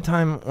because the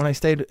bedtime when I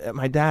stayed at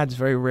my dad's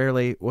very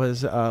rarely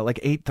was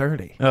like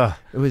 8:30.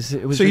 It was so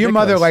ridiculous. Your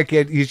mother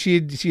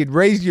she had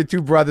raised your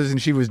two brothers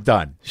and she was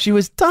done. She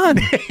was done.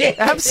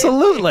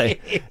 Absolutely.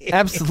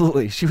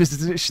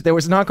 There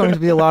was not going to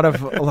be a lot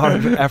of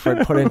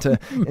effort put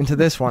into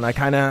this one. I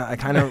kind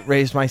of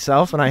raised myself,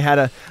 and I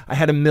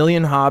had a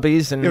million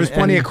hobbies, and there was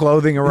plenty of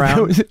clothing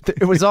around.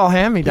 It was all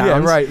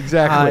hand-me-downs. Yeah, right,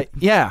 exactly.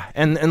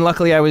 And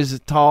luckily I was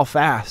tall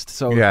fast,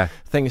 so Yeah.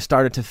 things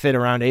started to fit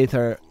around 8th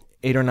or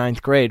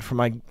 9th grade for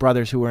my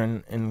brothers who were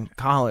in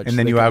college. And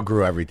then you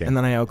outgrew everything. And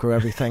then I outgrew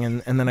everything,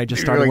 and then I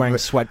just started like wearing the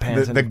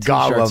sweatpants and t-shirts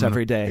Gollum.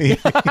 every day.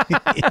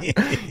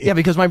 Yeah,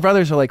 because my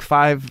brothers are like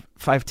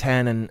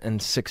 5'10"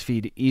 and 6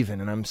 feet even,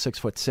 and I'm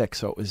 6'6",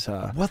 so it was.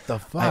 What the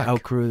fuck? I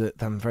outgrew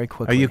them very Are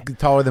quickly. you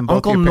taller than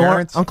both your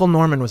parents? Uncle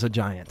Norman was a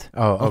giant.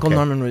 Oh, okay. Uncle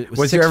Norman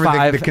was there ever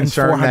 6'5" the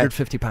concern and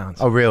 450 pounds.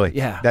 Oh, really?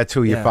 Yeah. That's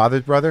who, your Yeah.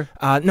 father's brother?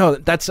 No,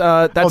 that's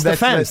the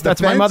fence.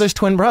 That's my fence? mother's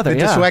twin brother. The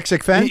yeah.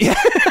 dyslexic fence?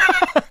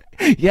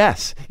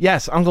 Yes,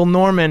 Uncle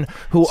Norman,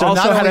 who So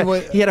also not had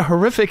only he had a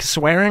horrific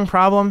swearing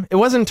problem. It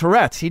wasn't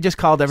Tourette's. He just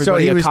called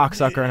everybody a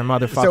cocksucker and a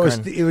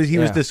motherfucker. So he was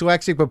yeah.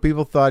 dyslexic, but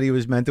people thought he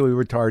was mentally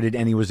retarded,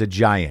 and he was a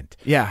giant.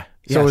 Yeah.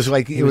 So yes. it was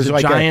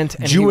like giant,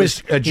 a and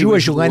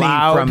Jewish Lenny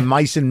loud. from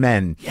Mice and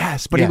Men.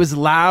 Yes, but Yeah. he was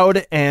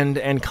loud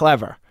and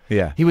clever.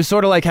 Yeah. He was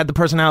sort of like had the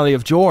personality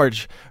of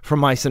George from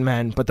Mice and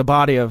Men, but the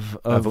body of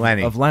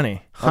Lenny. Of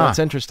Lenny. Huh. Oh, that's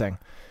interesting.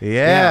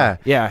 Yeah.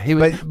 Yeah. He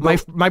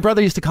was. My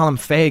brother used to call him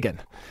Fagin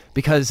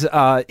because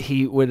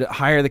he would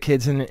hire the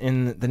kids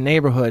in the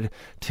neighborhood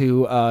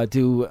to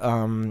do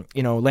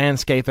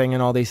landscaping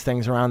and all these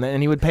things around there,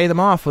 and he would pay them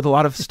off with a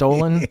lot of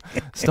stolen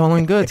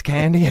goods,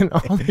 candy, and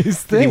all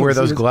these things. Did he wear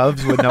those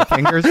gloves with no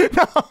fingers?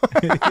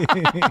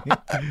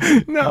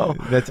 No.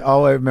 That's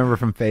all I remember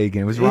from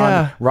Fagin. It was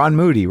Yeah. Ron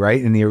Moody,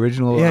 right? In the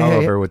original Yeah,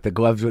 Oliver with the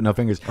gloves with no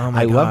fingers. Oh,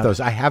 my I love God. those.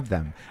 I have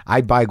them.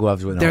 I buy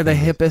gloves with no They're the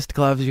fingers. hippest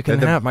gloves you can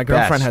They're the have. My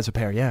girlfriend best. has a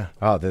pair. Yeah.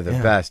 Oh, they're the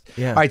Yeah. best.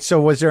 Yeah. All right, so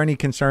was there any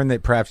concern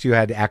that perhaps you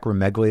had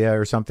acromegalia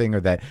or something, or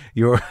that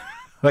you were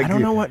like I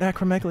don't know what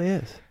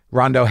acromegaly is.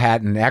 Rondo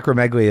Hatton?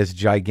 Acromegalia is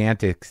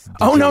gigantic.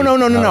 Oh no!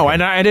 Okay.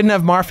 And I didn't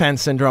have Marfan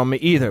syndrome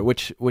either,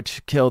 which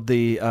killed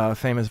the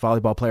famous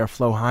volleyball player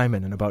Flo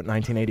Hyman in about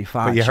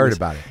 1985. But you heard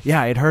about it.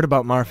 Yeah, I had heard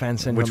about Marfan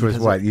syndrome. Which was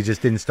because what? You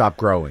just didn't stop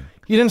growing.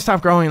 You didn't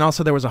stop growing, and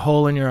also there was a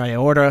hole in your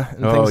aorta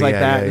and things like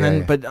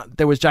that. But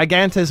there was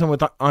gigantism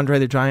with Andre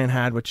the Giant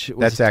had, which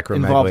was That's acromegaly,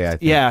 involved, I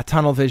think. yeah,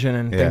 tunnel vision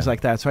and things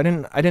like that. So I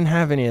didn't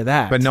have any of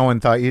that. But no one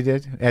thought you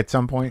did at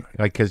some point,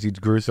 like because you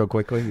grew so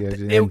quickly.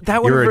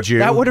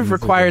 That would have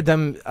required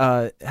them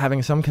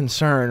having some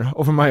concern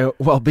over my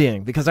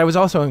well-being, because I was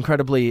also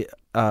incredibly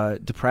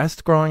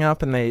depressed growing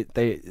up, and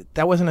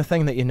that wasn't a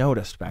thing that you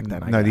noticed back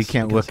then. I No, guess, you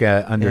can't because-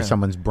 look under yeah.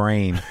 someone's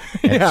brain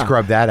and Yeah.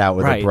 scrub that out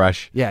with Right. a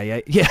brush.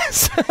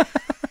 Yes.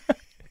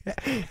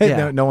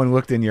 Yeah. No one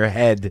looked in your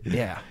head.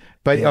 Yeah.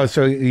 But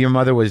so your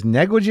mother was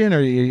negligent,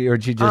 or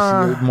she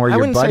just more your buddy? I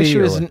wouldn't say she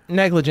or was what?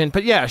 negligent,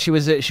 but yeah, she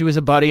was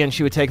a buddy, and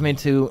she would take me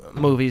to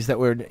movies that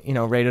were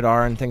rated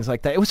R and things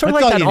like that. It was sort of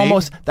That's like all that you need.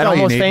 almost That's all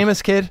you need.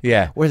 famous kid,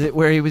 Yeah.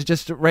 where he was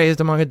just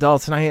raised among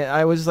adults, and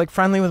I was like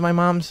friendly with my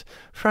mom's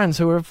friends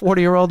who were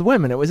 40-year-old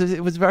women. It was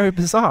very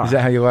bizarre. Is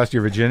that how you lost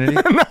your virginity?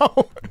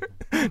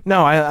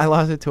 No, I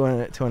lost it to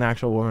an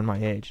actual woman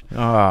my age.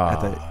 Oh, at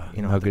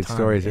the good time,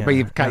 stories. yeah, But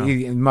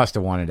you must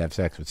have wanted to have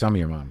sex with some of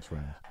your mom's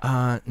friends.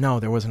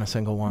 No, there wasn't a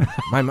single one.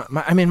 My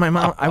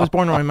mom. I was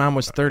born when my mom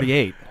was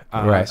 38.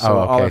 Right. So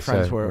all okay. her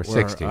friends So were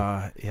 60.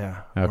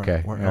 Yeah.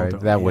 Okay. Were All right. elder.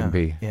 That Yeah, wouldn't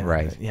be yeah,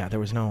 right. Yeah. There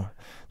was no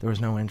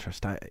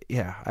interest. I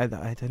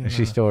didn't. Is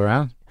she still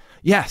around?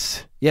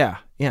 Yes. Yeah.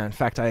 Yeah. In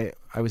fact, I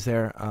was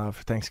there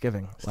for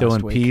Thanksgiving. Still last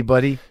in week.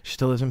 Peabody? She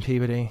still lives in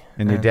Peabody.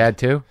 And your dad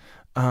too?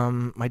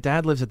 My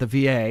dad lives at the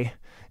VA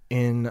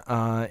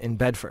in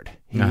Bedford.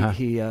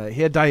 He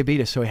had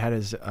diabetes, so he had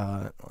his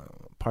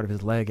part of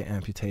his leg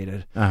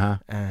amputated.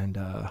 And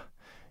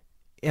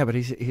yeah, but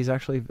he's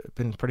actually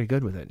been pretty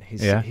good with it.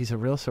 He's a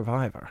real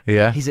survivor.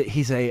 Yeah.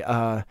 He's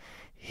a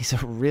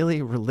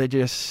really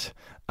religious,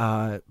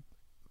 but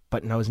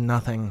knows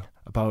nothing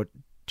about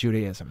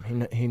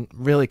Judaism. He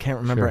really can't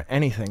remember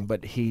anything,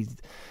 but he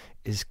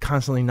is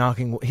constantly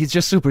knocking. He's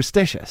just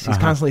superstitious. He's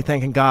constantly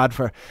thanking God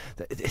for.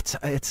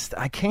 It's.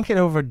 I can't get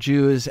over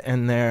Jews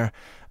and their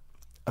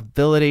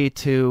ability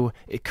to.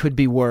 It could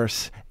be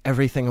worse.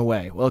 Everything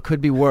away. Well, it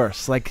could be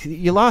worse. Like,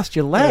 you lost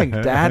your leg,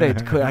 Dad.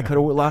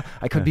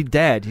 I could be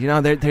dead.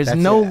 There's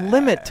no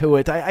limit to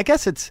it. I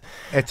guess it's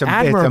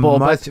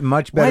admirable. It's a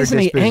much better why isn't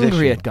he disposition.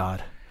 angry at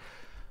God?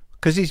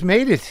 Because he's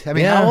made it. I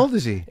mean, how old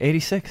is he?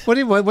 86.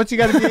 What's he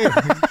got to do?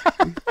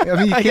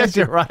 I mean, I guess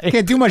you're right.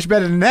 Can't do much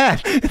better than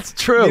that. It's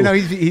true.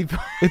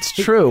 It's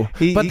true.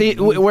 But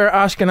we're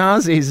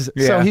Ashkenazis,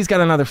 so he's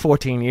got another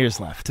 14 years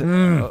left,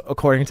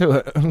 according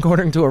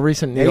to a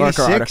recent New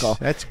Yorker 86? article.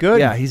 That's good.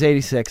 Yeah, he's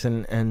 86,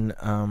 and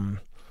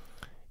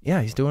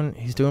yeah, he's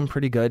doing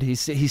pretty good.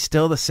 He's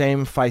still the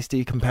same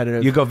feisty,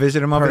 competitive. You go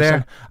visit him over person.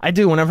 there? I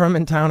do. Whenever I'm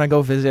in town, I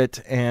go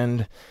visit,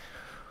 and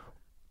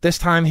this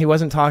time he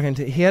wasn't talking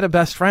to. He had a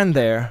best friend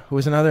there who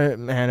was another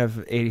man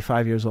of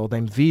 85 years old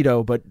named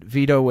Vito. But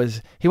Vito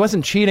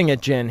wasn't cheating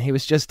at gin. He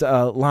was just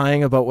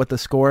lying about what the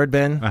score had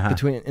been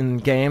in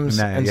games.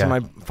 So my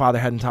father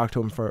hadn't talked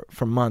to him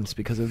for months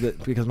because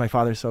my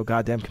father's so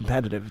goddamn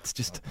competitive. It's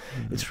just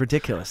it's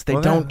ridiculous. They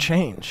don't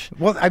change.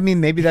 Well, I mean,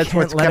 maybe that's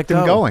what's kept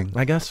him going.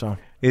 I guess so.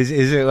 Is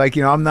it like,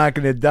 I'm not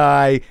going to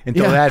die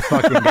until that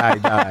fucking guy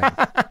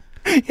dies?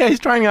 Yeah, he's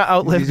trying to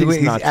outlive these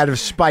He's nuts. out of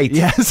spite.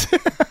 Yes.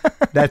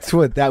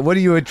 What do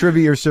you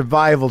attribute your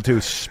survival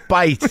to?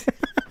 Spite.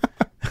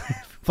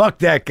 Fuck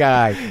that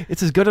guy.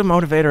 It's as good a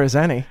motivator as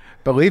any.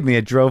 Believe me,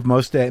 it drove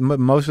most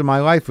of my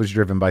life was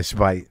driven by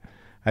spite.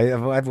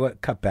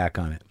 I've cut back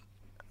on it.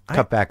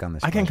 Cut back on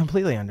this. I can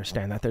completely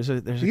understand that. There's a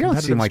You don't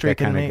competitive seem like that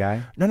streak in kind of me.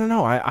 guy.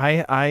 No.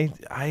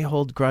 I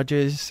hold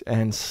grudges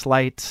and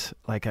slights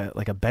like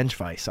a bench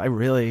vice. I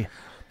really.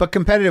 But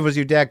competitive, was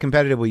your dad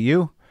competitive with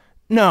you?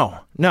 No.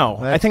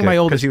 I think my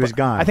oldest. 'cause he was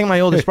gone. I think my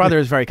oldest brother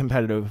is very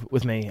competitive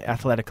with me,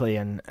 athletically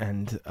and.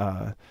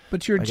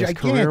 But you're I guess gigantic.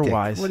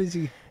 career-wise. What is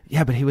he?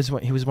 Yeah, but he was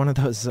one of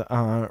those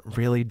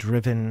really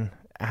driven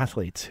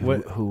athletes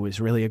who was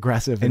really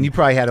aggressive. And you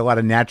probably had a lot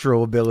of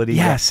natural ability.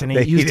 Yes, and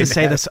he used to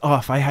say this. Oh,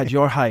 if I had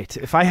your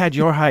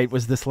height,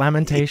 was this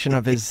lamentation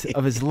of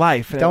his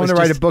life. Don't want to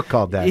write a book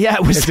called that. Yeah,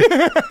 it was.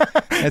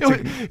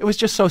 It was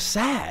just so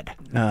sad.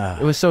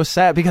 It was so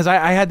sad because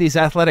I had these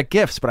athletic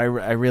gifts, but I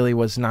really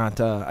was not.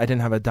 I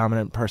didn't have a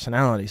dominant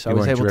personality, so I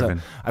was able to.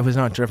 I was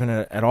not driven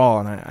at all,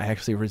 and I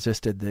actually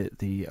resisted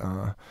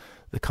the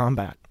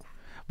combat.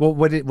 Well,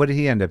 what did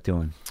he end up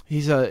doing?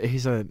 He's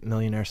a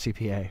millionaire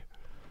CPA.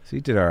 So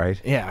he did all right.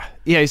 Yeah.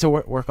 He's a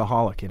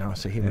workaholic,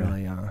 so he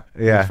really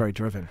was very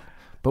driven.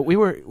 But we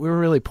were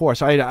really poor,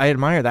 so I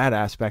admire that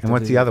aspect. And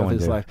what's the other one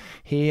his do? life?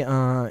 He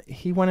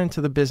went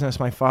into the business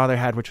my father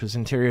had, which was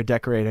interior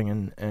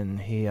decorating,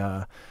 and he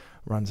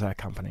runs that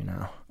company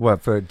now.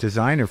 What, for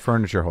design or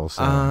furniture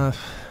wholesale?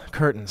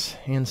 Curtains.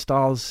 He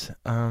installs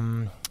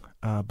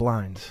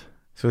blinds.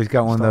 So he's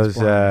got one of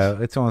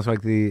those. It's almost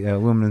like the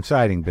aluminum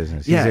siding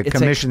business. He's a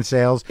commission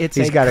sales.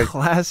 He's got a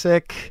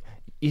classic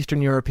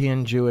Eastern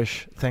European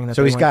Jewish thing. That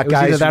so he's got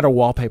guys either that or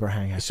wallpaper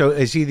hanging. So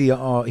is he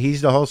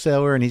he's the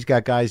wholesaler, and he's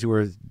got guys who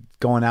are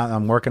going out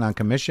and working on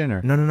commission,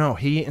 or no.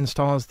 He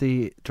installs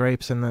the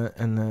drapes and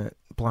the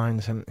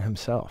blinds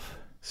himself.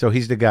 So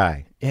he's the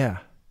guy. Yeah.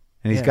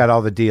 And he's got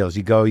all the deals.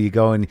 You go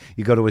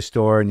to his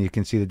store, and you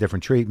can see the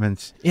different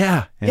treatments.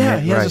 Yeah,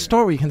 And he has a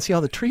store where you can see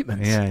all the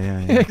treatments.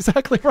 Yeah.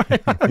 Exactly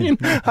right.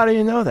 How do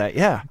you know that?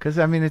 Yeah. Because,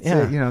 I mean, it's,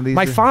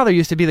 my father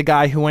used to be the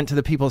guy who went to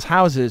the people's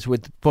houses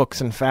with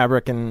books and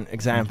fabric and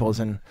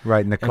examples and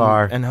right in the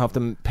car and helped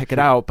them pick it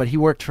out. But he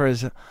worked for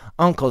his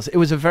uncles. It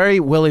was a very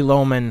Willy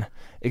Loman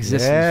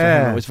existence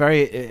for him.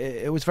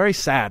 It was very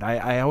sad.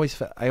 I always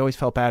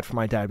felt bad for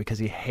my dad because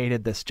he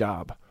hated this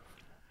job.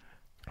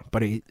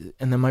 But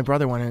then my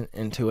brother went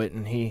into it,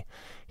 and he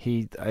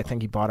I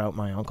think he bought out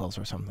my uncles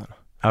or something.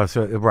 Oh,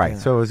 so right. Yeah.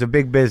 So it was a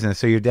big business.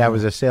 So your dad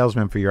was a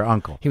salesman for your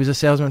uncle. He was a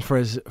salesman for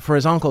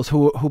his uncles,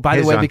 who by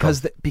His the way,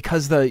 uncle.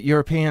 because the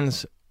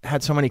Europeans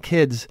had so many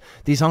kids,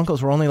 these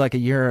uncles were only like a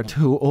year or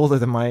two older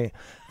than my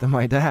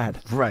dad.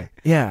 Right.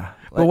 Yeah.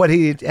 But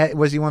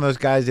was he one of those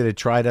guys that had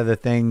tried other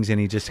things and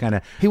he just kind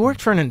of... He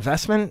worked for an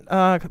investment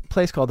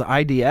place called the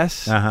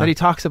IDS that he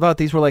talks about.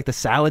 These were like the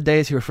salad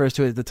days he refers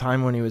to at the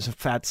time when he was a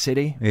fat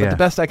city. Yeah. But the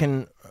best I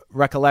can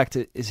recollect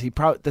is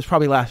this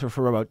probably lasted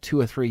for about 2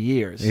 or 3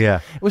 years. Yeah.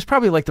 It was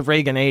probably like the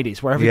Reagan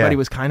 80s where everybody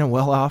was kind of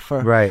well off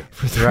for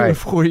 3 or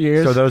 4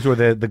 years. So those were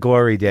the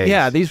glory days.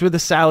 Yeah, these were the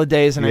salad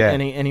days, and, Yeah.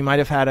 and he might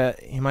have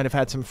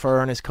had some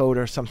fur on his coat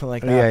or something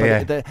like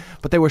that. Yeah,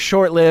 But they were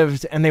short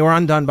lived, and they were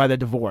undone by the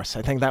divorce.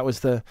 I think that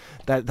was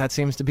that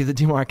seems to be the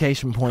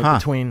demarcation point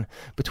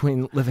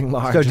between living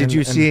large. So did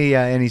you and see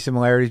any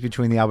similarities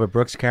between the Albert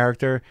Brooks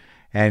character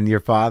and your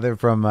father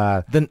from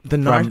the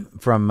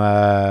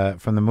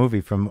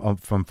movie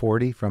from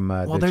 40 from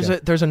well, there's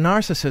a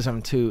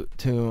narcissism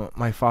to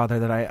my father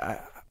that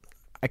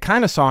I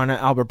kind of saw in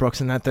Albert Brooks,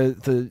 in that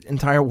the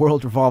entire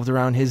world revolved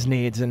around his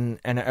needs and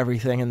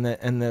everything, and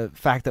the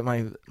fact that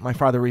my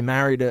father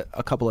remarried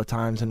a couple of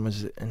times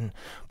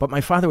but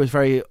my father was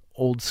very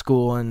old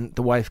school, and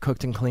the wife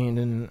cooked and cleaned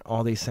and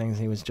all these things.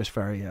 He was just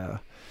very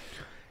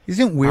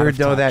Isn't it weird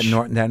though that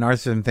touch. that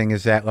narcissism thing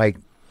is that, like,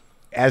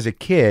 as a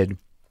kid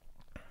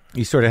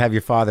you sort of have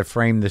your father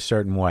framed a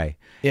certain way.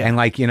 Yeah. And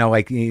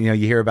you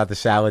hear about the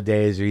salad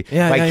days, or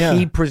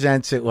he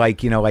presents it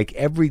like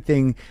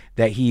everything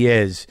that he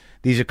is.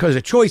 These are because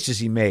of choices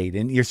he made,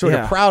 and you're sort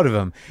of proud of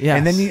him. Yes.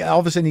 And then all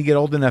of a sudden you get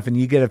old enough and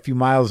you get a few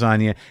miles on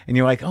you, and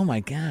you're like, oh my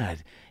God,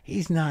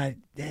 it's not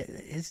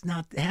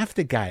half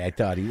the guy I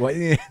thought he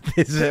was.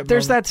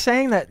 There's that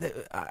saying that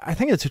I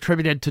think it's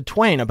attributed to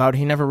Twain about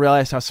he never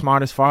realized how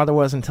smart his father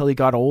was until he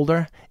got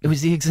older. It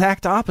was the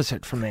exact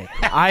opposite for me.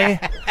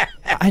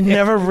 I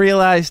never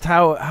realized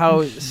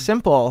how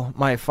simple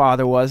my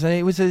father was, and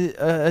he was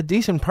a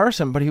decent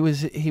person, but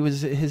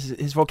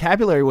his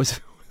vocabulary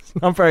was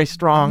not very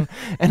strong,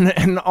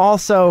 and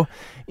also,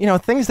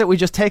 things that we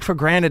just take for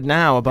granted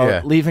now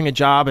about leaving a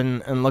job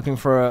and looking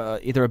for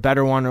either a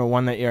better one or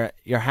one that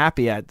you're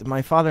happy at.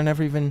 My father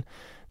never even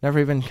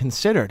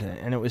considered it,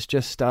 and it was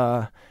just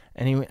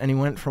and he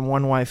went from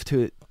one wife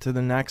to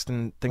the next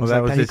and things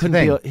like that.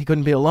 He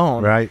couldn't be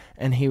alone, right?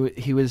 And he was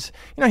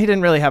he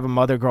didn't really have a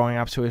mother growing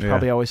up, so he was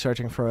probably always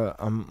searching for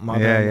a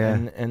mother.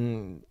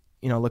 And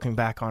looking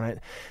back on it,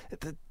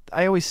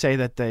 I always say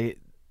that they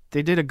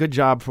did a good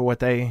job for what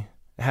they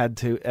had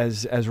to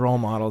as role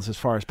models as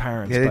far as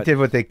parents. Yeah, they did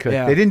what they could.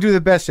 Yeah. They didn't do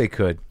the best they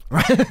could.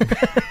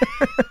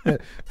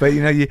 But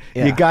you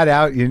got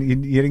out. You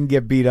didn't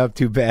get beat up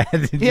too bad.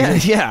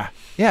 Yeah.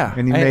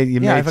 And you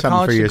made I have a something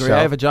college for degree. yourself.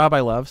 I have a job I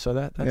love, so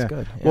that's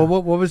good. Yeah. Well,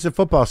 what was the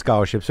football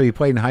scholarship? So you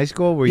played in high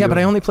school? But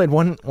I only played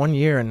one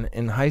year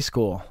in high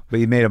school.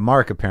 But you made a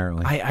mark,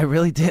 apparently. I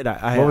really did.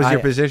 What was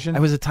your position? I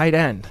was a tight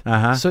end.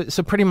 Uh-huh.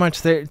 So pretty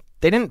much they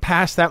didn't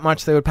pass that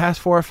much. They would pass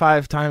 4 or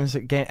 5 times a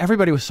game.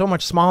 Everybody was so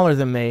much smaller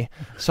than me,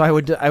 so I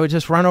would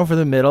just run over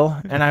the middle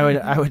and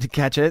I would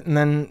catch it, and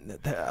then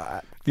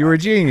you were a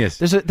genius.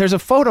 There's a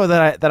photo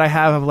that I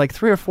have of like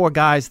 3 or 4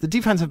 guys. The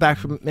defensive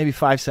back were maybe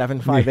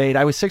 5'7", 5'8".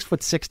 I was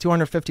 6'6",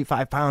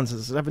 255 pounds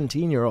as a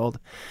 17-year-old,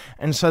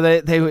 and so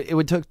it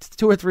would take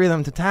 2 or 3 of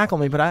them to tackle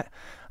me, but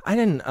I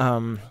didn't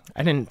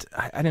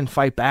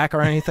fight back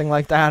or anything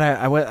like that.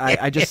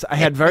 I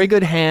had very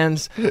good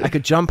hands. I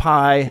could jump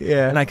high,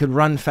 and I could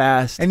run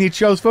fast. And you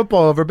chose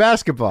football over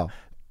basketball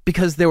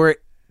because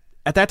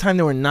at that time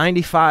there were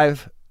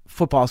 95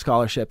 football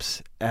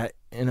scholarships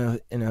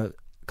in a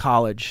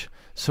college.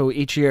 So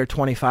each year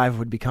 25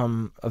 would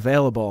become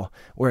available,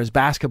 whereas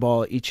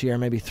basketball each year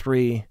maybe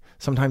 3,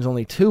 sometimes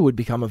only 2 would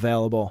become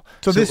available.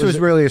 So this was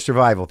really a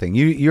survival thing.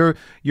 Your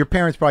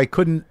parents probably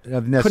couldn't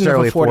have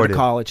necessarily afforded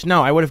college.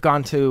 No, I would have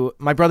gone to.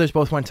 My brothers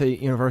both went to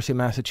University of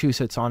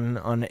Massachusetts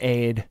on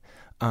aid,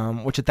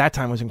 which at that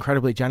time was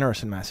incredibly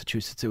generous in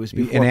Massachusetts. It was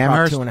before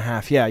Prop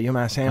 2.5. Yeah,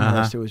 UMass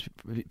Amherst. It was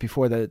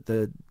before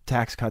the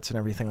tax cuts and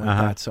everything like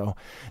that. So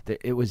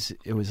it was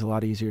a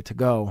lot easier to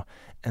go.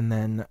 And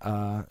then,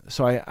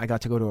 so I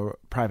got to go to a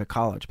private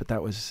college, but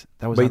that was.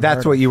 But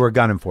that's what you were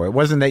gunning for. It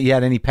wasn't that you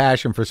had any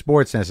passion for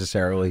sports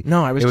necessarily.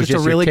 No, I was just a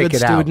really good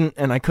student,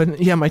 and I couldn't.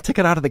 Yeah, my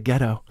ticket out of the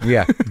ghetto.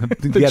 Yeah,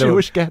 the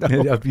Jewish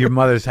ghetto of your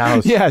mother's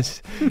house.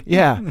 Yes,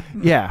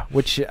 yeah,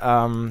 which was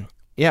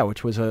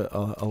a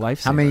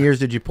lifesaver. How many years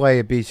did you play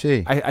at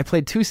BC? I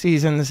played 2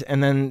 seasons,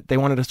 and then they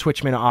wanted to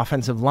switch me to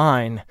offensive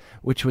line,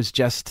 which was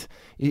just.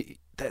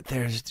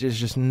 There's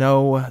just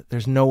no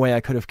way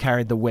I could have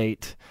carried the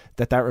weight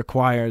that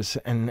requires,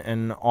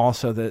 and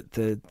also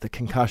the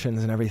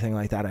concussions and everything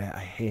like that.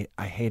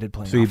 I hated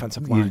playing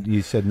offensive line.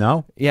 You said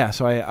no? Yeah,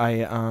 so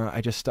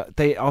I just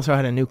they also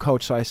had a new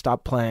coach, so I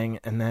stopped playing,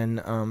 and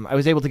then I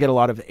was able to get a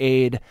lot of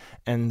aid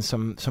and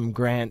some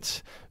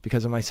grants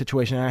because of my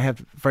situation, and I have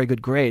very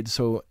good grades,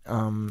 so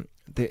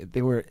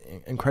they were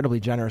incredibly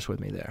generous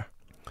with me there.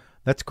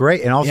 That's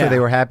great, and also they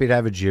were happy to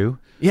have a Jew.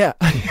 Yeah.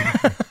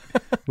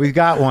 We've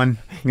got one.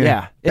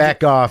 Yeah.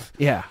 Back off.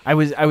 Yeah, I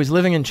was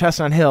living in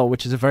Chestnut Hill,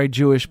 which is a very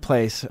Jewish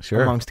place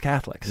Sure. amongst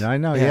Catholics. I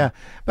know, yeah.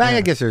 But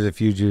I guess there's a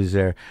few Jews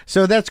there.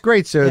 So that's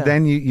great. So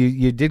then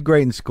you did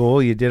great in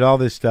school. You did all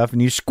this stuff,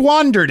 and you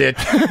squandered it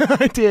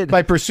I did.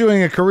 by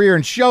pursuing a career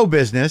in show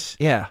business.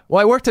 Yeah.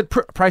 Well, I worked at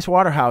Price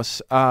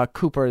Waterhouse,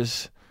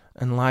 Coopers,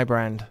 and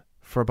Librand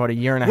for about a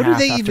year and a What do half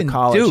they after even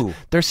college. do?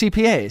 They're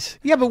CPAs.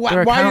 Yeah, but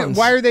They're accountants.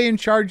 why are they in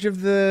charge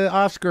of the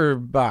Oscar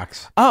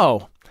box?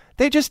 Oh,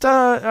 they just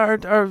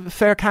are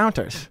fair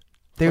counters.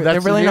 They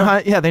that's really the know deal? how.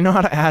 Yeah, they know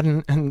how to add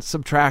and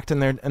subtract,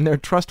 and they're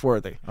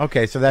trustworthy.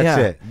 Okay, so that's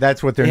it.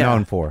 That's what they're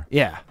known for.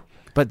 Yeah,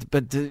 but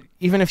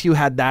even if you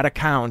had that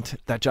account,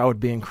 that job would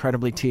be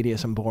incredibly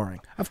tedious and boring.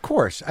 Of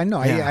course, I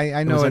know. Yeah,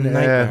 I it know was a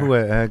nightmare.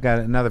 who got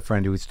another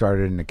friend who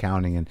started in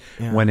accounting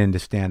and went into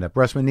stand up.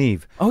 Russ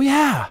Maneve. Oh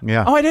yeah.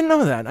 Yeah. Oh, I didn't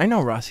know that. I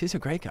know Russ. He's a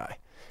great guy.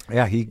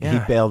 Yeah, he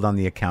bailed on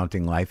the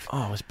accounting life.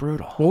 Oh, it was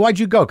brutal. Well, why'd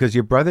you go? Because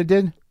your brother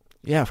did.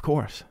 Yeah, of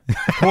course.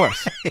 Of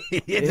course.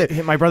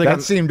 My brother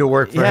That seemed to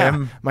work for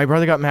him. My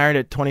brother got married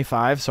at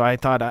 25, so I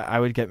thought I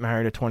would get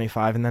married at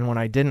 25, and then when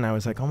I didn't, I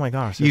was like, oh my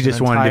gosh. You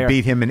just wanted to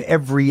beat him in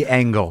every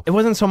angle. It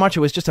wasn't so much, it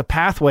was just a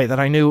pathway that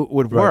I knew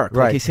would work.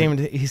 right. Like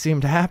he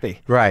seemed happy.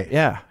 Right.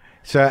 Yeah.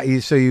 So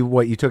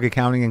you took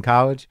accounting in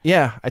college?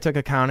 Yeah, I took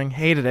accounting,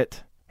 hated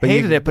it. But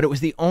But it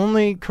was the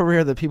only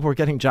career that people were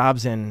getting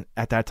jobs in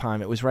at that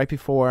time. It was right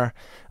before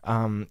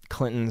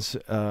Clinton's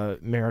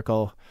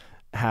miracle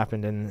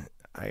happened, and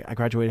I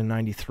graduated in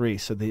 93,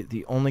 so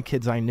the only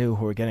kids I knew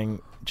who were getting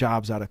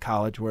jobs out of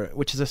college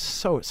which is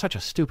such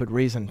a stupid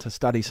reason to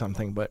study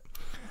something, but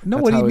No,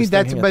 that's what do how you I mean? was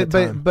That's thinking at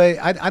the time. but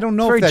I don't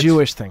know It's very if that's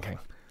Jewish thinking.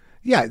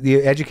 Yeah,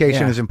 the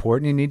education Yeah. is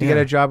important. You need to Yeah.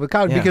 get a job with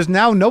college Yeah. because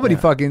now nobody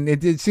Yeah. fucking.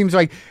 It seems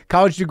like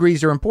college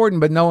degrees are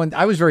important, but no one.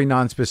 I was very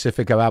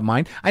non-specific about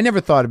mine. I never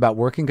thought about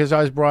working because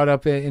I was brought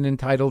up in an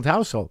entitled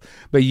household.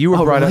 But you were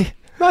Oh, brought really? up.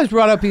 I was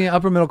brought up in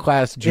upper middle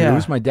class Jews. Yeah.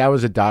 My dad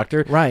was a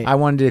doctor. Right. I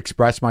wanted to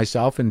express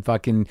myself and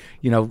fucking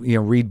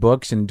read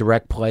books and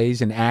direct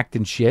plays and act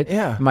and shit.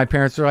 Yeah. And my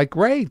parents were like,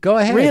 "Great, go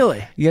ahead."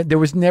 Really? Yeah. There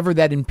was never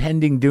that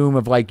impending doom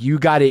of like, "You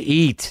got to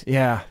eat."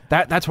 Yeah,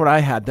 that's what I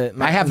had.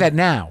 I have that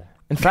now.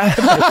 In fact,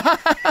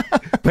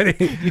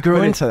 But you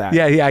grew into that.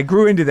 Yeah, I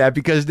grew into that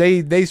because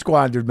they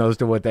squandered most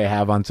of what they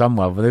have on some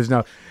level. There's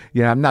no,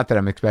 not that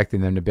I'm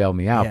expecting them to bail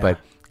me out, Yeah. but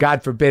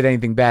God forbid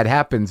anything bad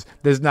happens.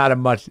 There's not a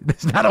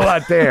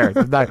lot there.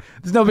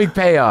 There's no big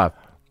payoff.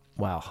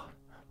 Well,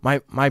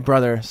 my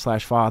brother /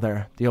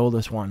 father, the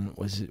oldest one,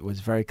 was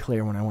very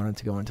clear when I wanted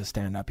to go into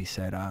stand up. He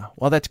said,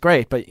 "Well, that's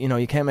great, but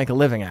you can't make a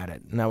living at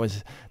it." And it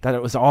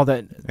was all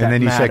that. And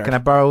then you said, "Can I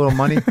borrow a little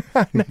money?"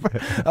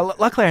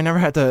 Luckily, I never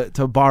had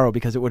to borrow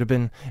because it would have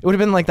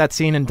been like that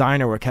scene in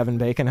Diner where Kevin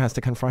Bacon has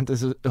to confront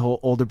his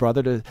older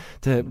brother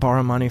to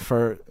borrow money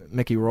for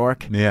Mickey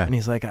Rourke. Yeah. And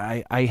he's like,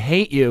 I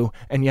hate you,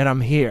 and yet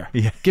I'm here.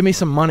 Yeah. Give me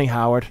some money,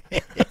 Howard.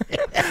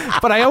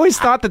 But I always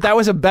thought that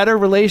was a better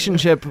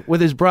relationship with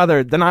his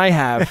brother than I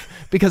have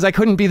because I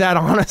couldn't be that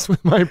honest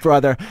with my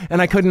brother,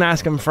 and I couldn't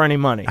ask him for any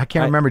money. I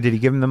can't remember. Did he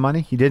give him the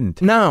money? He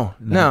didn't. No.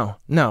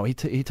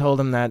 He told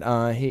him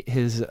that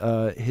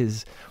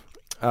his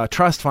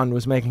trust fund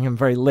was making him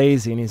very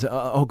lazy, and he's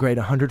oh great,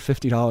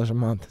 $150 a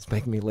month. It's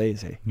making me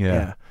lazy.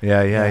 Yeah.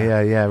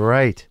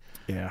 Right.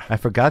 Yeah. I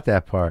forgot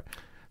that part.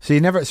 So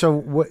you never. So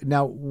what?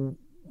 Now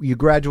you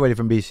graduated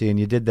from BC and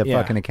you did the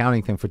fucking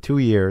accounting thing for 2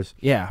 years.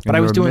 Yeah, and but I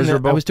you was were doing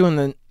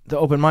miserable? the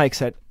open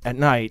mics at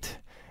night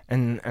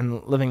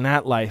and living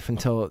that life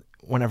until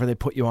whenever they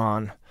put you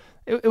on.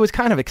 It was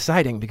kind of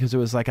exciting because it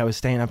was like I was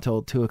staying up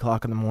till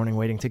 2:00 in the morning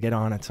waiting to get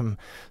on at some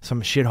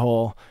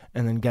shithole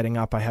and then getting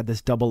up. I had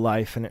this double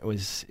life and it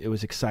was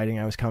exciting.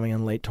 I was coming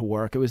in late to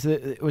work. It was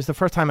the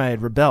first time I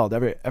had rebelled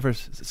ever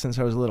since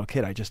I was a little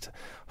kid. I just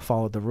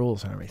followed the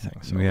rules and everything.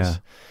 So Yeah.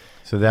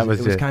 So that was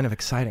it was kind of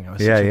exciting. I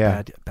was Yeah, such yeah.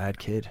 a bad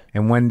kid.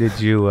 And when did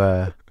you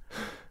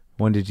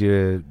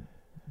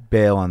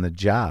bail on the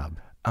job?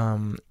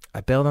 I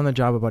bailed on the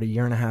job about a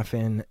year and a half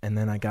in, and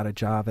then I got a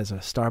job as a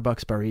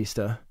Starbucks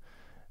barista,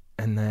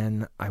 and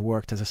then I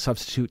worked as a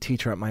substitute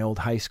teacher at my old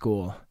high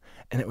school.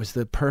 And it was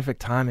the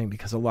perfect timing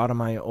because a lot of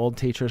my old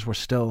teachers were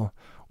still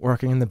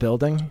working in the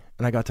building,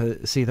 and I got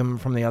to see them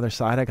from the other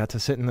side. I got to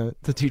sit in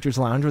the teacher's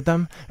lounge with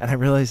them, and I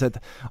realized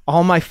that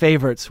all my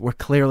favorites were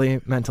clearly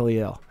mentally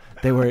ill.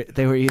 They were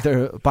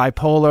either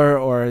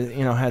bipolar or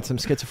had some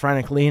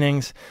schizophrenic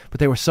leanings, but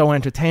they were so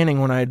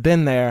entertaining when I had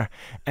been there.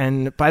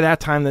 And by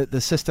that time,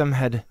 the system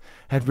had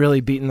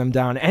really beaten them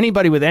down.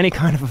 Anybody with any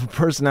kind of a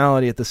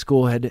personality at the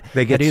school had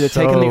either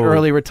taken the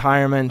early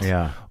retirement,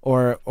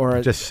 or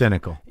just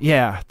cynical.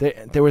 Yeah,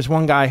 there was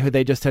one guy who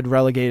they just had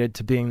relegated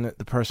to being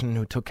the person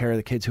who took care of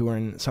the kids who were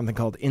in something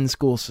called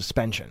in-school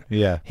suspension.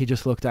 Yeah, he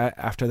just looked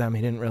after them.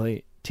 He didn't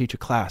really teach a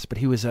class, but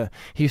he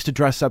used to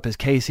dress up as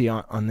Casey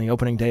on the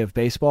opening day of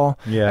baseball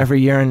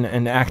every year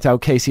and act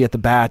out Casey at the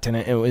bat, and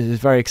it was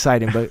very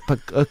exciting.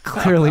 But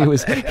clearly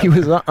he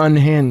was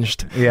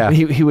unhinged. Yeah,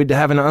 he would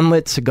have an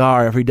unlit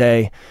cigar every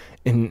day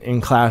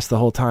in class the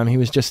whole time. He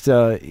was just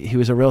he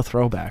was a real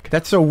throwback.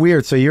 That's so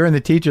weird. So you're in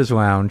the teacher's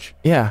lounge.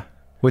 Yeah.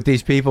 with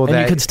these people And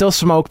that you could still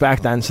smoke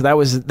back then, so that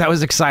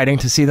was exciting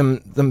to see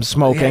them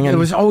smoking. Yeah, and it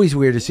was always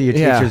weird to see your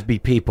teachers be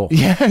people.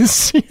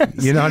 Yes, yes.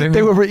 You know what I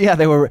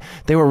mean?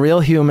 They were real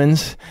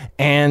humans,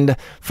 and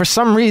for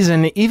some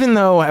reason, even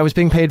though I was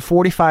being paid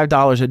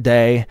 $45 a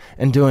day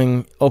and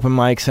doing open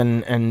mics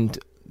and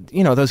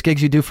those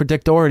gigs you do for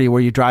Dick Doherty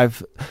where you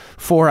drive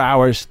 4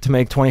 hours to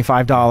make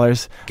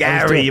 $25.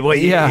 Gary,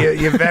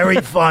 you're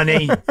very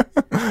funny,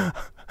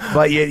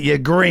 but you're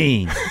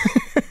green.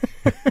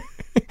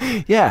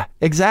 Yeah,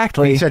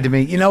 exactly. He said to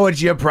me, "You know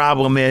what your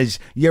problem is?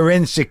 You're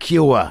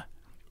insecure."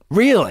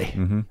 Really?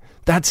 Mm-hmm.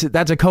 That's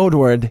a code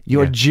word.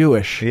 You're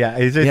Jewish. Yeah,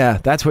 is it? Yeah,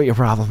 that's what your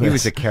problem is. He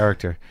was a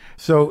character.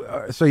 So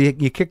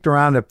you kicked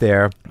around up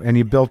there, and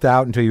you built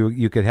out until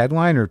you could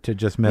headline, or to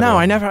just middle? No,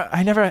 I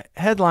never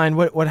headlined.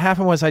 What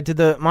happened was I did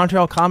the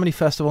Montreal Comedy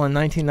Festival in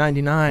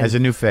 1999 as a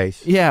new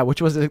face. Yeah,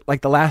 which was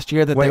like the last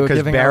year that they were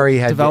giving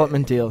Barry out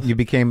development deals. You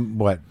became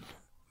what?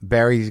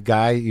 Barry's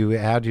guy.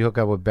 How'd you hook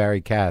up with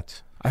Barry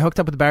Katz? I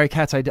hooked up with Barry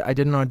Katz. I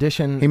did an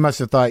audition. He must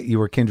have thought you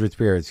were kindred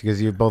spirits because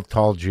you're both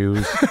tall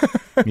Jews.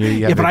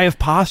 But I have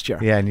posture.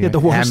 Yeah, and you had the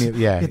worst.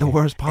 The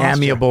worst posture.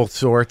 Amiable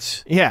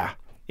sorts. Yeah.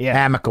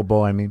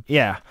 Amicable. I mean.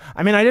 Yeah.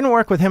 I mean, I didn't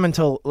work with him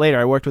until later.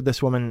 I worked with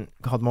this woman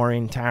called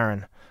Maureen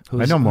Taryn.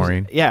 I know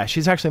Maureen. Yeah,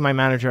 she's actually my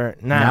manager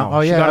now. Oh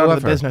yeah, she got I out love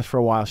of the her. business for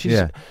a while.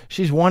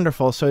 She's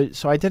wonderful. So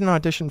I did an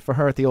audition for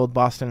her at the old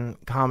Boston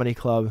Comedy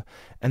Club,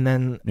 and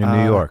then in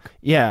New York.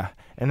 Yeah,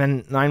 and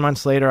then 9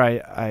 months later,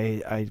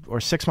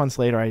 or 6 months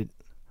later, I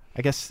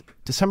guess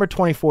December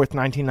 24th,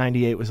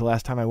 1998 was the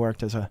last time I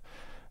worked as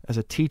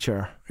a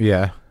teacher.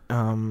 Yeah.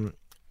 And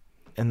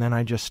then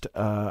I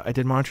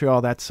did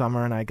Montreal that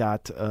summer, and I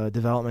got a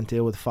development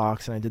deal with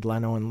Fox, and I did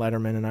Leno and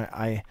Letterman, and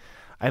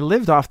I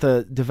lived off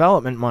the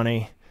development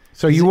money.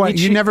 So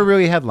you never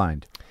really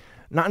headlined?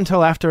 Not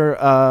until after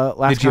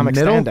Last Comic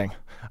Standing.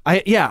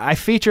 I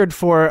featured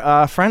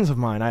for friends of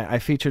mine. I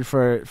featured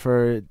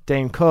for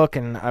Dane Cook,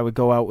 and I would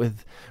go out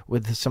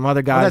with some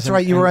other guys. Oh, that's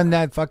right. You were in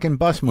that fucking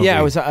bus movie. Yeah,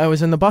 I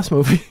was in the bus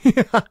movie.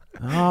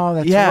 Oh,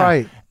 that's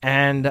right.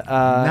 And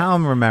now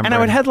I'm remembering. And I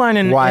would headline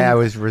in why I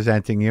was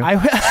resenting you.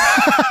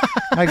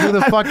 Like, who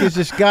the fuck is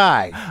this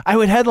guy? I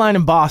would headline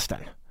in Boston.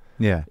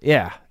 Yeah.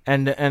 Yeah.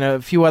 And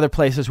a few other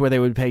places where they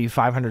would pay you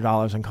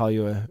 $500 and call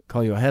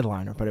you a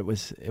headliner, but it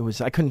was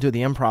I couldn't do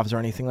the improvs or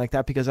anything like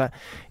that because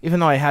even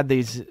though I had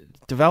these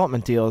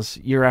development deals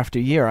year after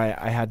year,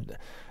 I'd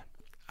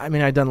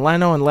done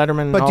Leno and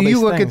Letterman. And but all do these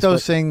you look things, at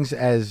those things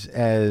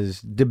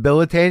as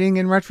debilitating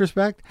in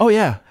retrospect? Oh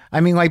yeah. I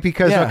mean, like,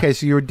 because okay,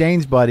 so you were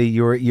Dane's buddy,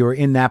 you were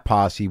in that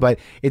posse, but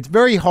it's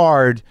very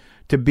hard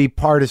to be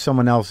part of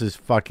someone else's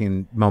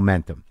fucking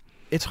momentum.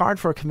 It's hard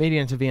for a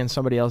comedian to be in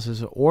somebody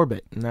else's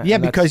orbit.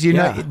 Because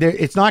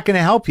it's not going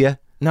to help you.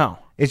 No.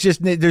 It's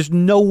just, there's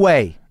no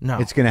way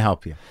it's going to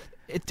help you.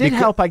 It did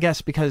help, I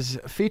guess, because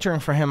featuring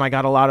for him, I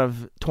got a lot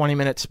of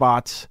 20-minute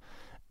spots.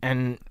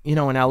 And, in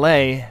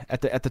L.A.,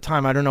 at the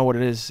time, I don't know what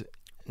it is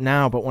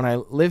now, but when I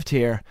lived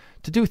here,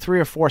 to do 3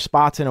 or 4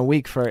 spots in a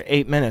week for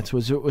 8 minutes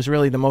was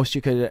really the most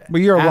you could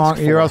But you're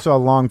also a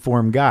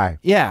long-form guy.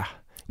 Yeah.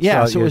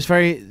 Yeah, so it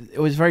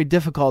was very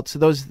difficult. So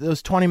those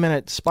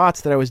 20-minute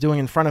spots that I was doing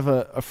in front of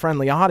a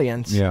friendly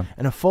audience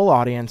and a full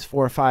audience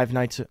 4 or 5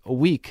 nights a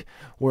week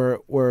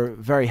were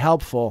very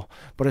helpful.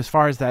 But as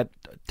far as that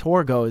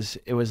tour goes,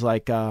 it was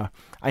like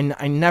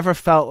I never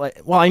felt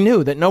like, well, I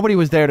knew that nobody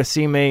was there to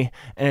see me,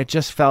 and it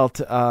just felt.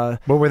 But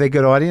were they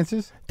good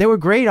audiences? They were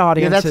great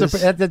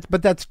audiences. Yeah,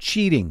 but that's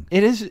cheating.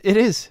 It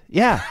is.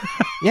 Yeah,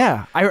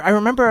 yeah. I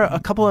remember a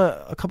couple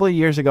of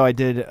years ago, I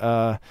did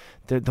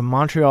the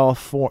Montreal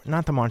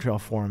not the Montreal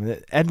Forum,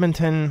 the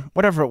Edmonton,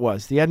 whatever it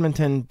was, the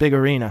Edmonton Big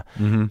Arena,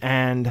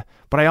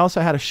 but I also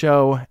had a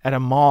show at a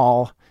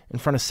mall in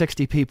front of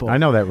 60 people. I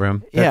know that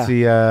room. That's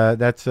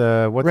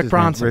what's Rick his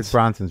Bronson's. name? Rick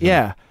Bronson's room.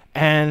 Yeah.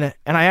 And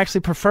I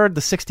actually preferred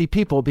the 60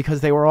 people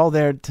because they were all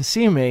there to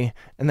see me,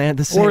 and they had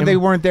the same. Or they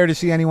weren't there to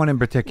see anyone in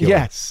particular.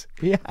 Yes.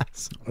 You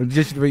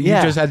just had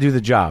to do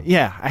the job.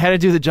 Yeah, I had to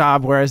do the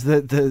job, whereas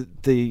the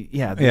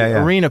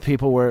arena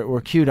people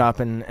were queued up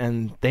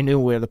and they knew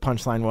where the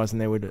punchline was, and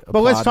they would.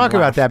 But let's talk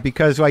about that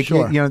because, like,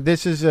 sure.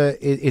 This is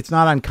it's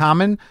not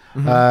uncommon.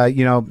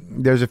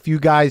 There's a few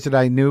guys that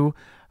I knew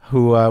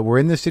who were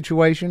in this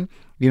situation.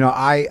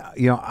 I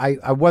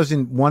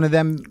wasn't one of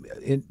them.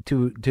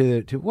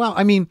 Well,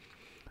 I mean,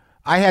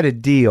 I had a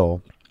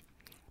deal,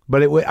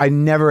 but I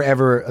never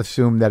ever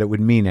assumed that it would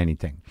mean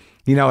anything.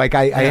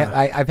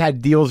 I've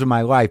had deals in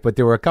my life, but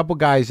there were a couple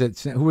guys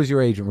who was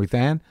your agent, Ruth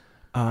Ann?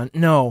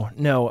 No,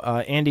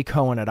 Andy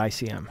Cohen at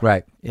ICM.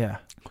 Right. Yeah.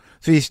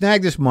 So you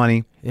snagged this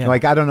money. Yeah.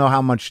 Like, I don't know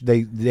how much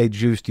they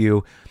juiced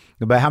you,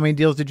 but how many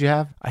deals did you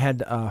have? I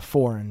had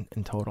 4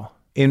 in total.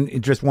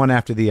 In just one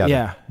after the other.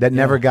 Yeah. That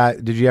never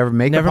got. Did you ever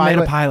make a pilot? Never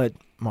made a pilot,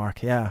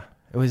 Mark. Yeah.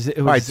 It was.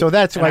 All right. So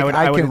that's like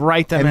I would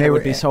write them, and it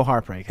would be so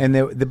heartbreaking.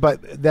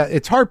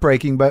 It's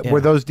heartbreaking. But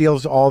were those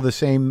deals all the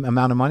same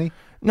amount of money?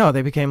 No,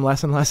 they became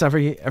less and less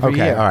every year.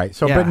 Okay. All right.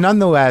 So, but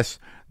nonetheless,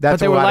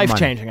 that's they were life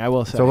changing. I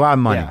will say. It's a lot of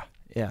money.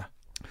 Yeah.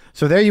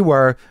 So there you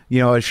were.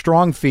 A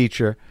strong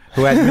feature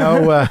who had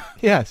no.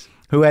 Yes.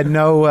 who had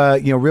no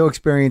real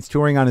experience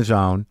touring on his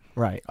own,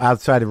 Right.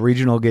 outside of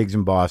regional gigs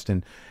in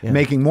Boston, Yeah.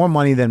 making more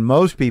money than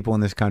most people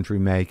in this country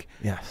make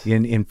Yes.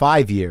 in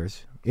 5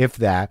 years, if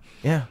that.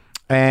 Yeah.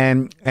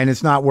 And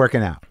it's not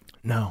working out.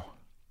 No.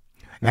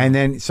 And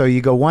then, so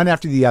you go one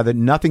after the other,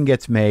 nothing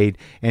gets made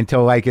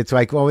until it's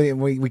like, well,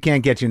 we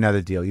can't get you another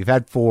deal. You've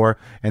had 4,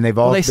 and they've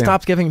all Well, they been...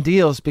 stopped giving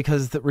deals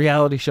because the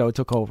reality show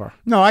took over.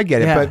 No, I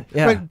get it, Yeah,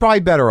 yeah. but probably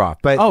better off.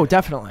 But Oh,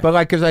 definitely. But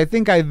because I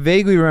think I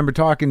vaguely remember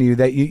talking to you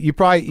that you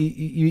probably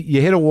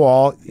you hit a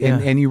wall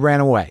and you ran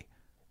away.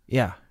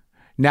 Yeah.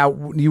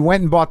 Now you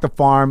went and bought the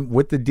farm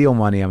with the deal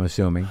money. I'm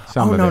assuming.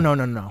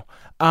 No.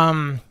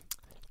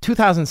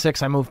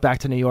 2006, I moved back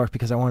to New York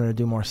because I wanted to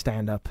do more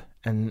stand up,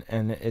 and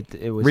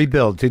it was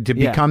Rebuild to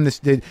Yeah. become this.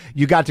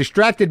 You got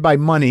distracted by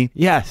money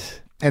yes,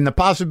 and the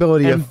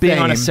possibility and of being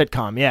fame. on a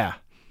sitcom. Yeah.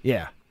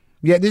 Yeah,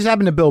 this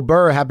happened to Bill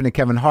Burr. It happened to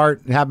Kevin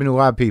Hart. It happened to a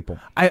lot of people.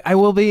 I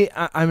will be.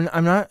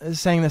 I'm not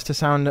saying this to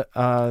sound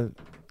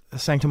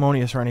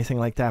sanctimonious or anything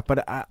like that,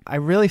 but I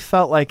really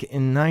felt like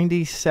in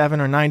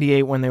 97 or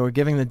 98 when they were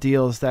giving the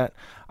deals that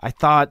I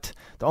thought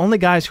the only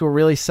guys who were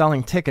really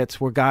selling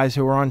tickets were guys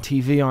who were on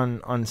TV on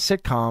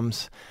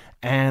sitcoms,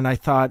 and I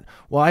thought,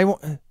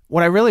 well,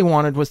 what I really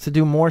wanted was to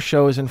do more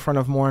shows in front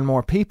of more and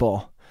more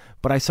people.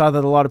 But I saw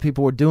that a lot of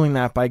people were doing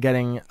that by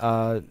getting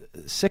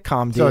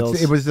sitcom deals.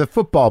 So it was the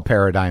football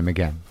paradigm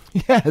again.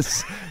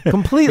 Yes,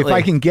 completely. If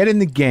I can get in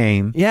the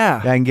game, Yeah.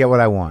 I can get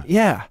what I want.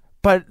 Yeah,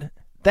 but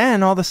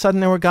then all of a sudden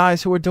there were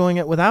guys who were doing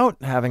it without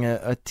having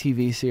a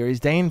TV series.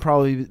 Dane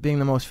probably being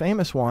the most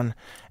famous one.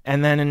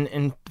 And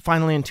then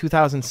finally in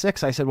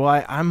 2006, I said,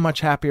 well, I'm much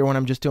happier when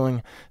I'm just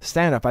doing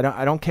stand-up.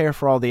 I don't care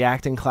for all the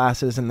acting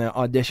classes and the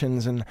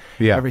auditions and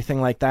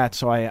everything like that.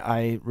 So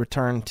I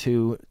returned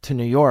to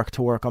New York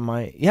to work on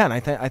my and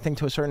I think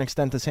to a certain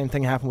extent the same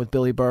thing happened with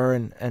Billy Burr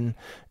and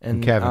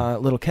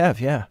Kevin. Little Kev.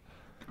 Yeah.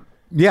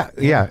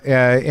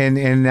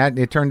 And that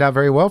it turned out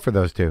very well for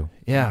those two.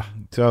 Yeah.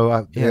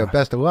 So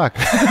best of luck.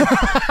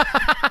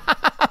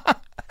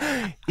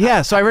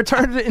 Yeah, so I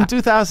returned in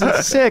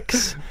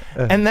 2006,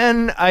 and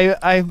then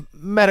I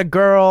met a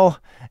girl,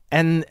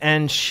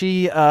 and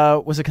she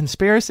was a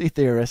conspiracy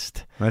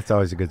theorist. That's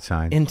always a good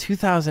sign. In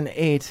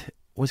 2008,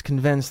 was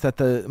convinced that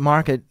the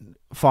market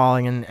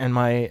falling and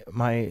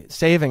my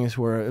savings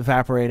were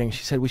evaporating.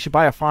 She said we should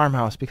buy a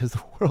farmhouse because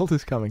the world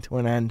is coming to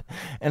an end,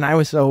 and I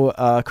was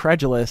so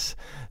credulous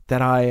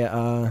that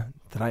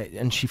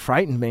and she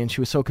frightened me, and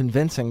she was so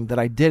convincing that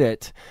I did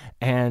it,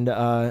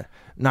 and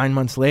 9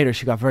 months later,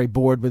 she got very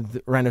bored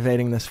with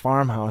renovating this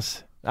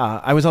farmhouse.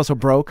 I was also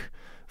broke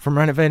from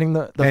renovating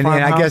the farmhouse.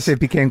 And I guess it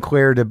became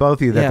clear to both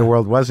of you that the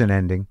world wasn't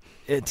ending.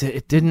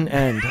 It didn't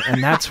end,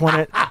 and that's when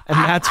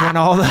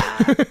all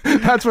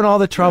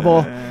the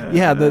trouble.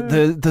 Yeah,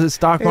 the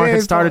stock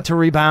market started to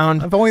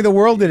rebound. If only the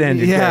world had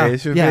ended.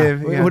 It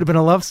would have been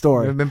a love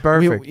story. It would have been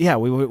perfect.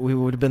 We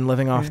would have been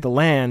living off the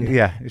land.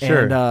 Yeah,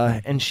 sure.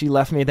 And she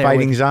left me there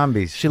fighting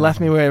zombies. She left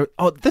me where.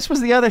 Oh, this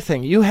was the other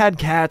thing. You had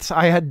cats.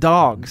 I had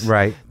dogs.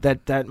 Right.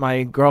 That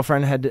my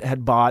girlfriend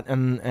had bought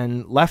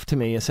and left to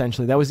me.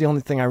 Essentially, that was the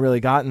only thing I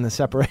really got in the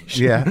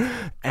separation.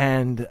 Yeah.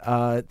 And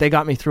they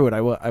got me through it.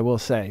 I will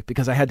say,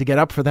 because I had to get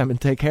up for them and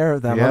take care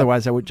of them. Yeah.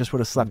 Otherwise, I would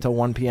have slept till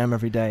 1 p.m.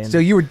 every day. And so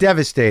you were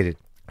devastated.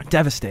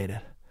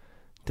 Devastated.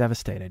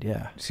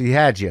 Yeah. She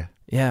had you.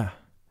 Yeah.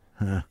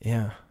 Huh.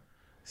 Yeah.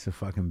 It's a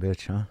fucking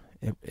bitch, huh?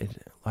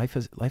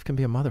 Life can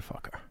be a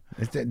motherfucker.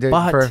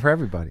 For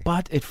everybody.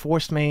 But it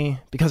forced me,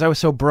 because I was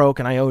so broke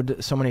and I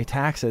owed so many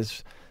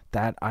taxes,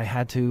 that I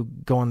had to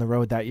go on the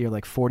road that year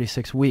like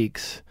 46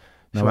 weeks.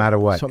 No matter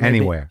what,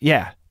 anywhere.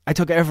 Yeah. I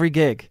took every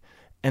gig,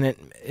 and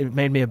it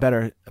made me a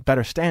better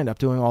stand-up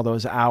doing all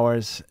those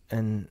hours,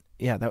 and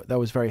yeah, that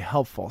was very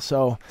helpful.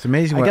 So it's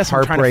amazing. I guess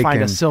I'm trying to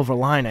find a silver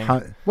lining.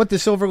 What the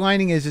silver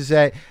lining is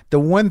that the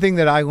one thing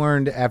that I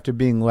learned after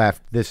being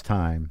left this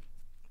time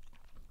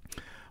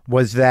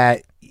was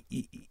that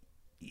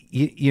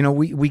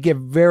we get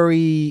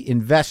very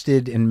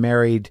invested and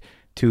married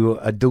to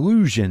a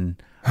delusion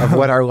of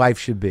what our life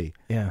should be.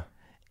 Yeah.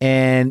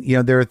 And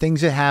there are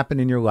things that happen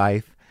in your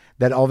life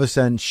that all of a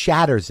sudden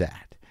shatters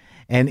that.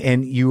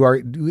 And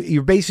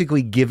you're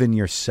basically given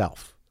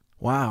yourself.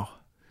 Wow.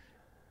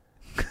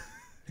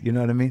 You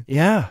know what I mean?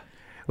 Yeah.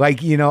 Like,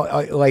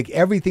 like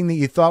everything that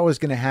you thought was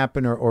going to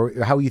happen or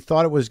how you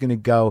thought it was going to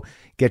go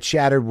gets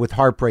shattered with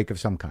heartbreak of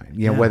some kind,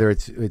 whether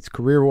it's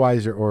career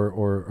wise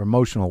or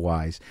emotional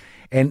wise.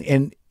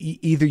 And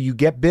either you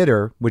get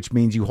bitter, which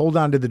means you hold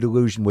on to the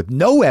delusion with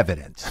no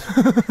evidence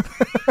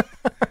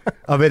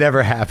of it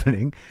ever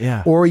happening,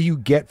 or you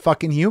get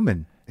fucking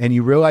human and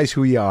you realize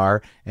who you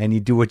are and you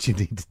do what you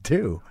need to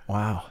do.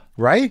 Wow.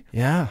 Right?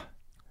 Yeah.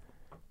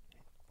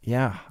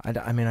 Yeah,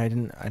 I mean, I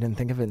didn't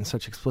think of it in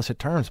such explicit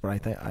terms, but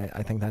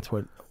I think that's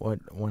what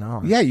went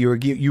on. Yeah, you're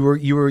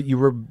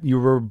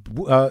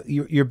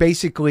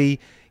basically,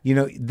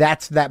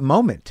 that's that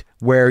moment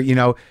where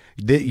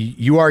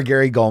you are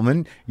Gary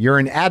Gulman, you're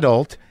an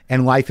adult,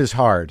 and life is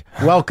hard.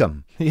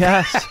 Welcome.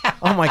 Yes.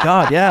 Oh my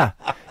God. Yeah.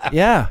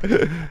 Yeah.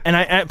 And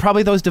I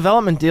probably those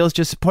development deals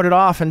just put it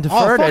off and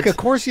deferred it. Of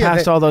course, yeah.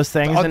 Past all those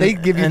things. Oh, they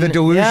give you the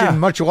delusion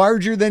much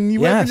larger than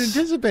you ever Yes.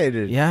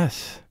 anticipated.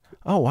 Yes.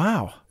 Oh,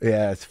 wow.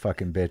 Yeah, it's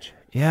fucking bitch.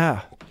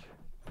 Yeah.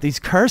 These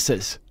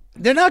curses.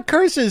 They're not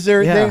curses.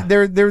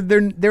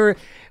 They're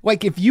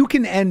like, if you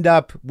can end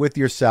up with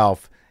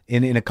yourself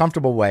in a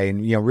comfortable way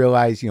and,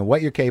 realize,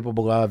 what you're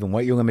capable of and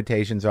what your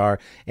limitations are,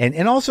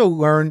 and also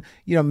learn,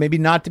 maybe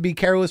not to be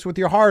careless with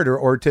your heart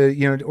or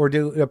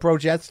to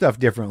approach that stuff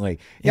differently.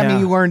 I mean,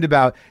 you learned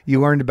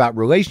about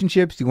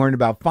relationships, you learned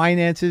about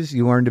finances,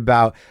 you learned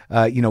about,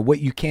 what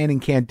you can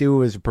and can't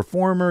do as a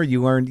performer.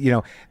 You learned,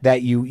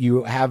 that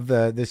you have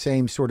the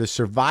same sort of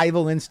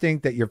survival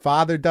instinct that your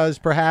father does,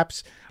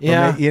 perhaps.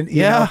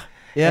 Yeah.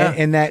 Yeah.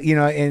 And that,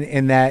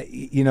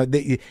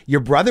 your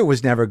brother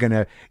was never going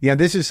to,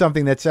 this is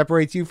something that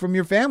separates you from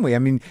your family. I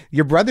mean,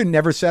 your brother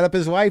never set up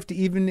his life to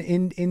even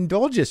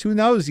indulge us. Who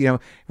knows, well,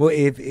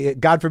 if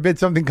God forbid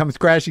something comes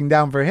crashing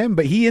down for him,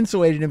 but he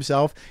insulated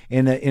himself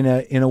in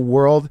a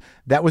world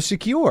that was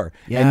secure.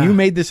 Yeah. And you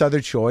made this other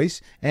choice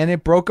and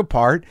it broke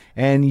apart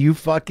and you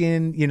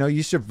fucking,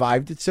 you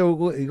survived it. So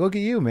look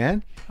at you,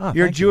 man. Oh,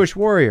 You're a Jewish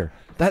warrior.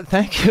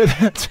 Thank you.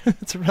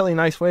 That's a really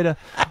nice way to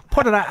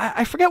put it.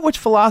 I forget which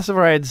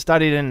philosopher I had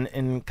studied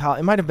in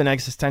college. It might have been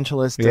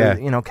existentialist,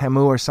 or,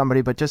 Camus or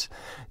somebody, but just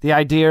the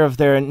idea of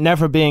there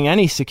never being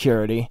any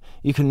security.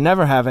 You can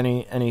never have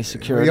any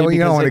security. You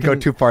don't want to go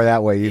too far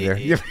that way either.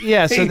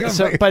 Yeah.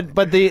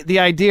 But the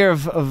idea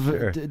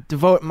of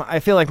devote. I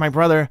feel like my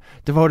brother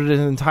devoted his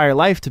entire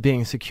life to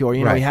being secure.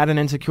 Right. He had an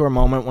insecure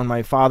moment when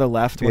my father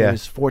left when he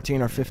was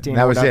 14 or 15.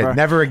 That was it.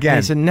 Never again.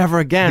 And he said, never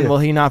again will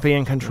he not be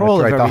in control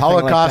That's of right. everything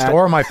The Holocaust like that.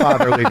 or my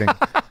father leaving.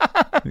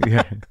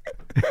 Yeah.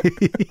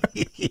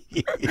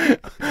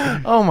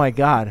 Oh my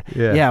God.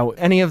 Yeah.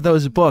 Any of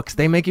those books,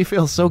 they make you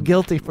feel so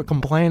guilty for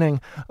complaining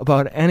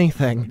about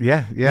anything.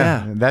 Yeah.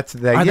 That's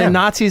Are there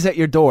Nazis at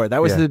your door?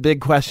 That was Yeah. the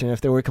big question.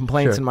 If there were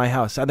complaints in my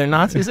house, are there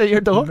Nazis at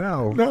your door?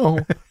 No.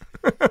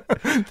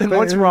 Then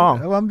what's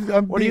wrong?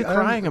 I'm What are you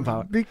crying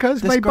about?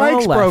 Because This my girl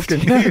bike's left.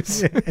 broken.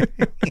 Yes.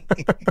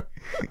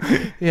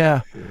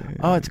 Yeah.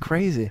 Oh, it's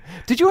crazy.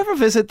 Did you ever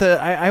visit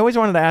I always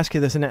wanted to ask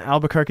you this, in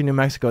Albuquerque, New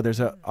Mexico, there's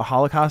a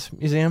Holocaust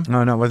museum?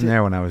 No, it wasn't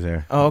there when I was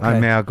there. Oh, okay. I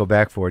mean, I'll go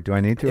back for it. Do I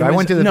need to? I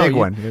went to the big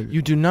one.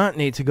 You do not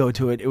need to go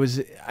to it. It was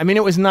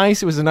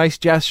nice. It was a nice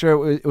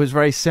gesture. It was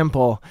very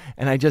simple.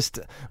 And I just,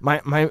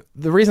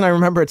 the reason I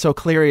remember it so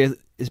clearly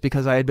is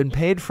because I had been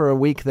paid for a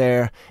week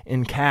there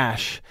in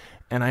cash.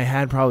 And I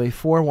had probably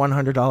 4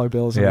 $100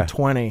 bills and a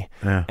 20.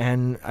 Yeah.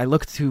 And I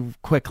looked too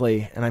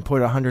quickly, and I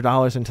put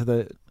 $100 into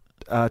the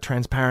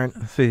transparent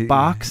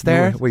box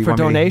there for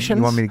donation.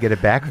 You want me to get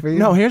it back for you?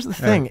 No, here's the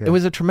thing. Okay. It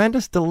was a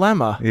tremendous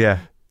dilemma.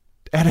 Yeah.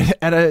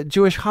 At a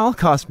Jewish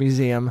Holocaust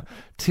museum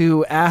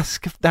to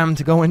ask them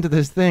to go into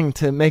this thing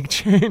to make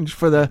change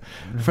for the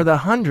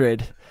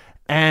 100.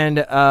 And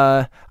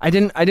I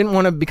didn't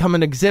want to become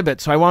an exhibit,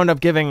 so I wound up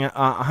giving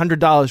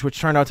 $100, which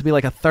turned out to be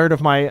like a third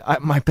of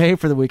my pay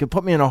for the week. It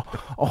put me in a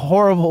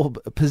horrible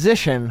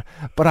position,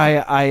 but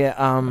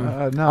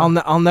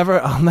no. I'll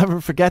never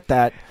forget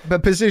that.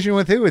 But position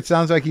with who? It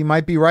sounds like he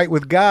might be right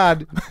with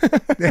God.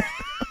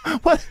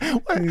 What?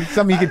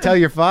 Something you could tell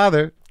your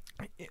father.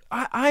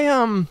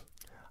 I'll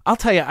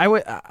tell you.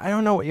 I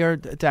don't know what your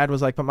dad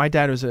was like, but my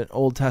dad was an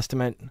Old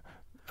Testament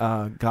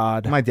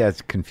God. My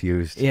dad's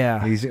confused.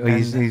 Yeah. He's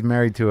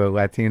married to a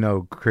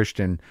Latino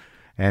Christian,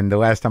 and the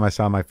last time I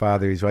saw my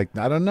father, he's like,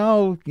 I don't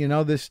know,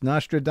 this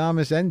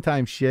Nostradamus end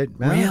time shit.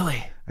 Man.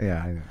 Really?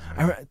 Yeah.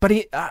 But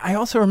I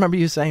also remember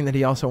you saying that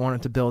he also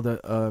wanted to build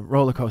a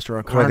roller coaster or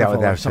a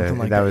carnival or something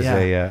like that. That was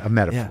a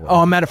metaphor. Yeah.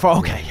 Oh, a metaphor.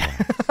 Okay.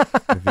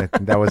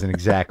 That wasn't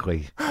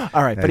exactly.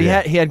 All right, but he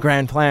had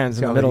grand plans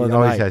in the middle of the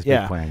night. He always has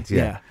big plans.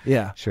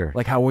 Yeah. Sure.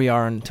 Like how we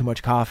are on Too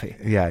Much Coffee.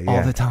 Yeah.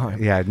 All the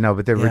time. Yeah. No,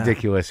 but they're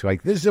ridiculous.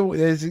 Like this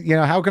is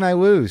how can I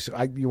lose?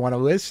 You want a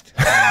list?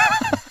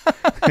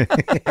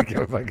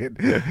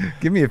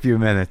 Give me a few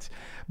minutes.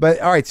 But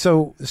all right,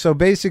 so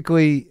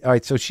basically,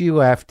 so she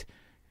left,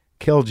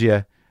 killed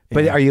you.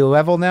 But are you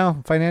level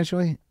now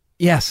financially?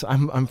 Yes,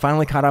 I'm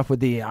finally caught up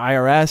with the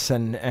IRS,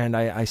 and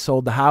I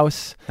sold the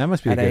house. That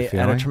must be a good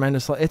feeling. At a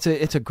tremendous.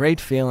 It's a great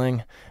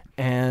feeling,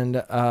 and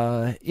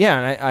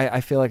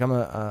I feel like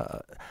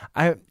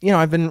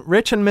I've been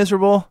rich and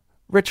miserable.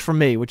 Rich for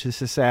me, which is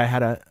to say, I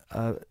had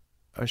a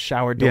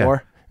shower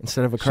door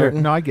instead of a curtain.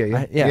 Sure. No, I get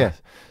you. Yeah.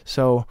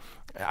 So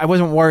I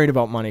wasn't worried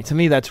about money. To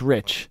me, that's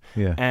rich.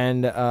 Yeah.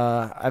 And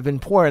I've been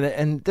poor,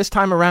 and this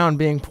time around,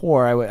 being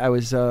poor, I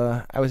was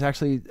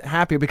actually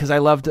happier because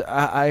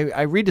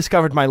I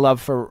rediscovered my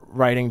love for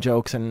writing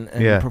jokes and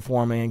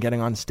performing and getting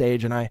on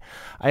stage. And I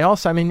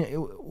also,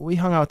 we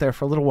hung out there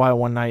for a little while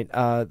one night.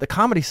 The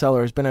Comedy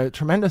Cellar has been a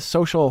tremendous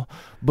social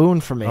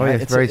boon for me. Oh, yeah,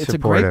 it's very it's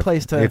supportive. a great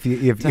place to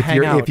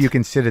hang out. If you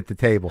can sit at the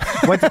table.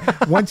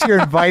 Once you're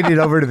invited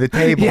over to the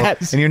table,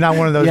 yes. and you're not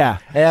one of those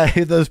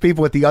those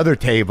people at the other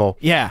table.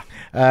 Yeah.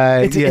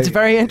 It's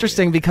very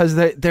interesting because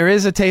there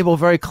is a table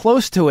very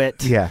close to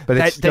it. Yeah, but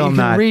it's that you can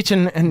not reach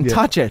and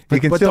touch it. But,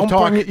 you can but still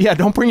don't talk.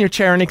 don't bring your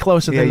chair any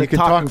closer. Yeah, than you the can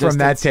talk talking from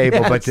that distance.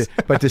 table, Yes.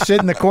 but to sit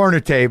in the corner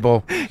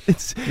table,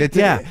 it's in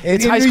high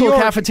New school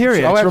York, cafeteria.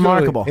 It's absolutely.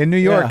 remarkable. In New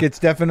York, Yeah. it's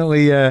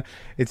definitely a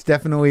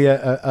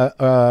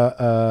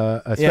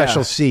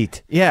special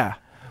seat. Yeah,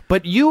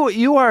 but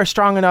you are a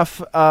strong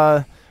enough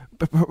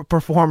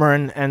performer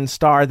and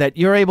star that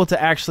you're able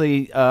to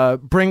actually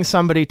bring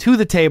somebody to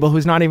the table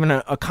who's not even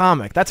a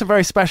comic. That's a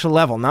very special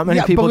level. Not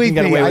many people can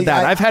get away with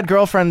that. I've had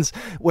girlfriends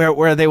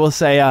where they will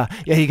say, yeah,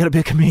 you got to be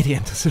a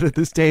comedian to sit at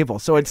this table.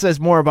 So it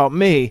says more about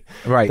me.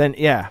 Right. Than,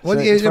 yeah. Well,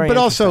 so it's very but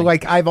also, interesting.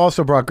 like, I've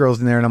also brought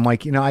girls in there, and I'm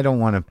like, I don't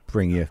want to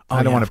bring you.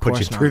 I don't want to put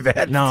you through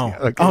that. No.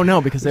 Like, Oh,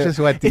 no, because just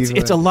let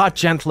it's a lot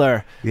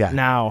gentler Yeah.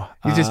 now.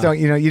 You just don't,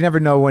 you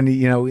never know when,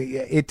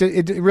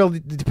 it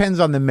really depends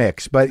on the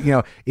mix. But,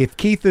 if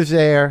Keith is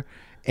there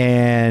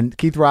and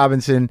Keith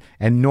Robinson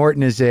and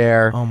Norton is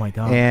there. Oh, my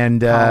God.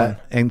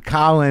 And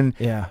Colin.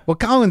 Yeah. Well,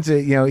 Colin's,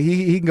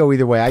 he can go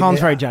either way.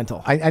 Colin's very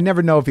gentle. I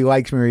never know if he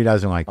likes me or he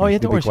doesn't like me. Oh, yeah,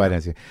 to don't be worry. quite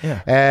honest.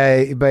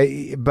 Yeah.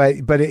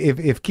 But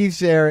if Keith's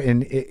there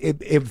and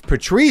if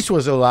Patrice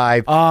was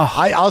alive,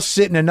 I'll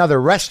sit in another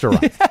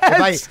restaurant.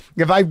 Yes.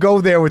 If I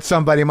go there with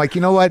somebody, I'm like,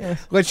 you know what?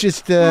 Yes. Let's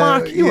just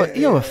Marc,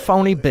 you're a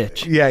phony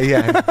bitch. Yeah.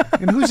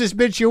 And who's this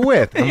bitch you're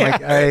with? I'm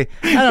like, I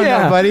don't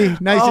know, buddy.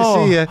 Nice to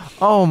see you.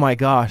 Oh my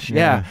gosh,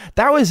 yeah.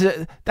 That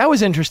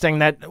was interesting.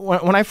 That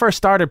when I first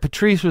started,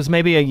 Patrice was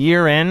maybe a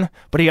year in,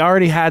 but he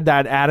already had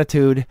that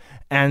attitude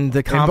and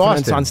the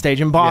confidence Boston. on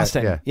stage in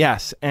Boston. Yeah.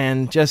 Yes,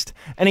 and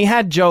he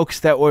had jokes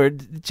that were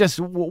just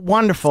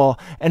wonderful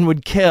and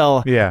would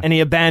kill. Yeah. And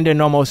he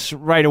abandoned almost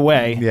right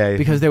away. Yeah.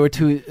 Because they were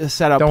too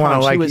set up. He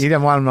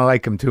didn't want him to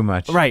like him too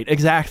much. Right,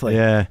 exactly.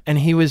 Yeah. And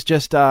he was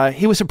just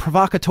he was a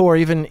provocateur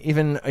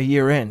even a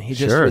year in. He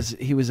just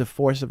was a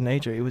force of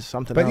nature. He was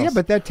something else. But yeah,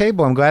 but that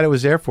table, I'm glad it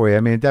was there for you.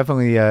 I mean, it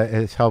definitely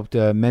has helped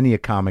many a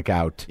comic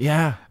out.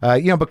 Yeah.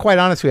 But quite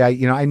honestly,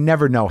 I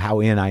never know how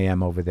in I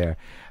am over there.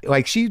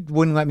 Like, she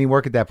wouldn't let me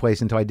work at that place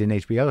until I did an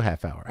HBO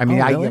half hour. I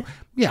mean, really?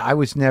 I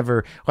was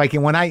never like,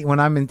 and when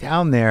I'm in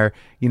town there,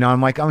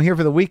 I'm like, I'm here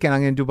for the weekend.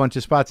 I'm going to do a bunch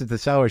of spots at the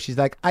Cellar. She's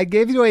like, I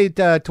gave you at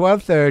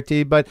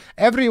 12:30, but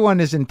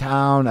everyone is in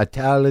town.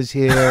 Attell is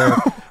here,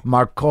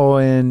 Marc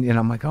Cohen.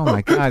 I'm like, oh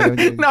my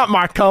God, Not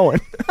Marc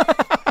Cohen.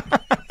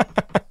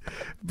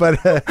 But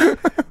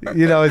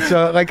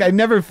so like, I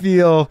never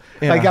feel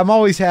like I'm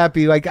always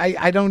happy. Like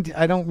I don't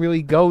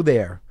really go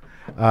there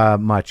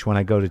much when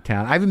I go to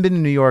town. I haven't been to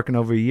New York in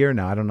over a year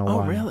now. I don't know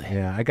why. Oh, really?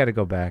 Yeah, I got to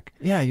go back.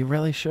 Yeah, you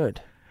really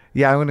should.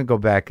 Yeah, I'm going to go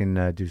back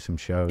and do some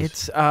shows.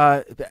 It's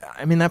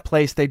that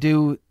place, they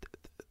do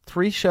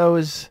 3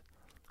 shows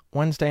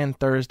Wednesday and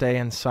Thursday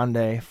and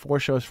Sunday, 4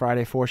 shows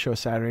Friday, 4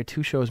 shows Saturday,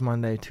 2 shows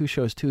Monday, 2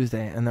 shows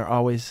Tuesday, and they're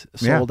always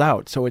sold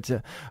out. So it's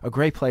a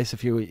great place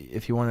if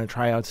you want to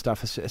try out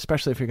stuff,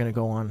 especially if you're going to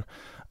go on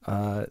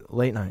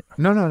late night.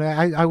 No,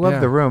 I love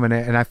the room,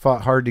 and I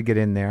fought hard to get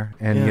in there,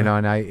 and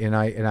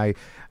and I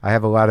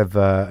have a lot of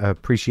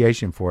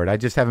appreciation for it. I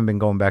just haven't been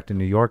going back to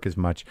New York as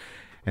much,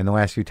 and the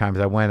last few times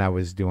I went, I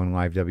was doing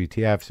live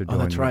WTFs or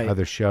doing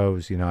other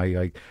shows. I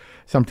like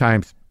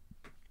sometimes,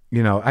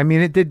 I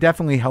mean, it did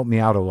definitely help me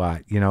out a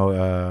lot.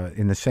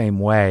 In the same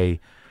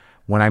way,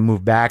 when I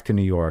moved back to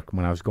New York,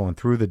 when I was going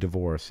through the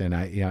divorce and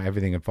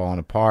everything had fallen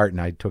apart, and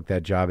I took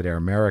that job at Air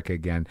America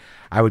again,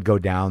 I would go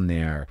down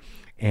there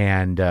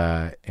and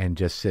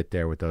just sit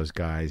there with those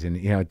guys, and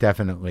it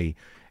definitely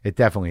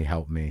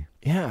helped me.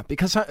 Yeah,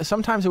 because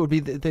sometimes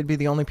they'd be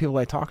the only people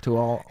I talk to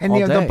all and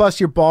day. They'll bust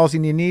your balls,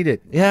 and you need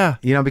it. Yeah,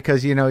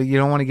 because you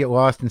don't want to get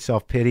lost in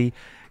self-pity.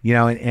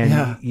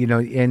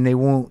 And they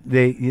won't.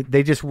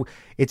 They just.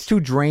 It's too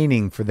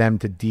draining for them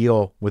to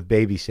deal with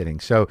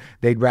babysitting, so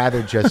they'd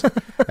rather just.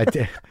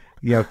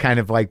 Kind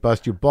of like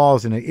bust your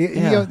balls, and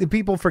the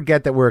people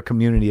forget that we're a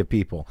community of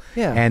people,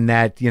 and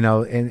that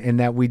and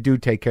that we do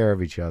take care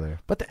of each other.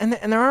 But and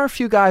there are a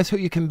few guys who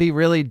you can be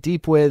really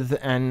deep with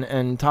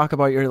and talk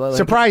about your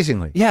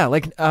surprisingly,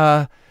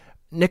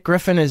 Nick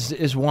Griffin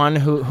is one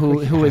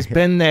who has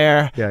been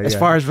there as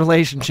far as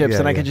relationships,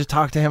 and I could just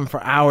talk to him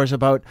for hours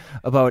about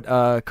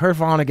Kurt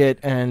Vonnegut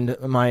and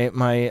my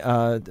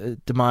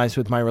demise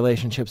with my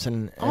relatimes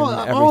and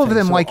all of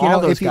them. So like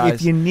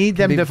if you need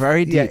them to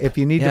very deep, if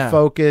you need to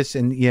focus,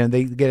 and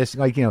they get us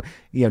like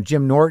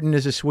Jim Norton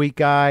is a sweet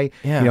guy.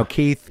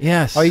 Keith.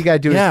 Yes. All you gotta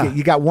do is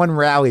you got one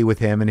rally with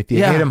him, and if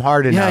you hit him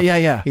hard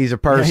enough, he's a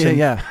person.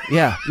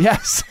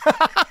 Yes.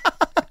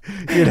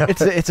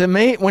 It's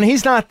amazing when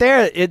he's not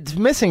there. It's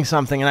missing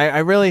something, and I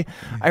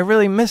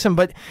really miss him.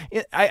 But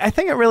I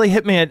think it really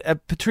hit me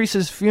at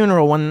Patrice's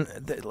funeral when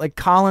like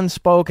Colin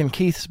spoke and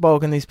Keith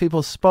spoke and these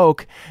people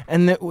spoke,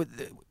 and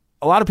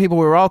a lot of people,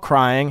 we were all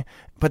crying.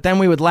 But then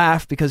we would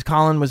laugh because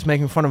Colin was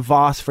making fun of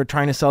Voss for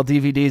trying to sell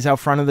DVDs out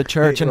front of the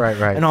church and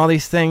and all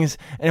these things.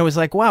 And it was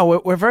like,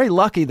 wow, we're very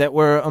lucky that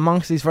we're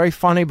amongst these very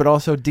funny but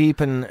also deep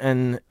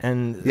and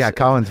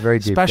Colin's very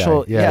deep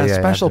special guy.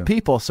 special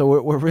people. So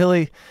we're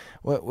really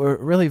we're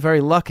really very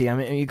lucky. I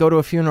mean, you go to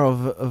a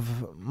funeral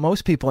of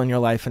most people in your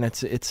life, and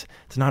it's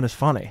not as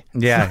funny.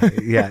 Yeah,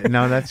 yeah.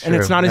 No, that's true. And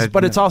it's not as,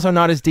 but it's also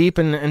not as deep,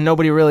 and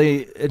nobody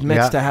really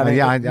admits to having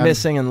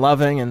missing and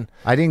loving and.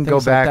 I didn't go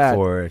back like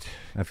for it.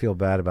 I feel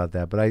bad about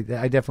that, but I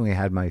definitely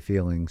had my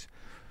feelings.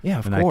 Yeah,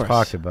 of and course. I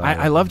talked about it.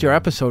 I loved your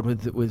episode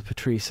with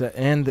Patrice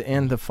and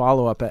the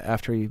follow up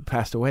after he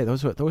passed away.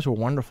 Those were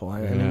wonderful.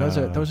 I mean, those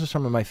are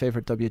some of my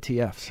favorite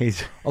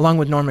WTFs. Along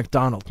with Norm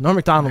Macdonald. Norm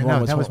Macdonald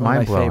one was one of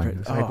my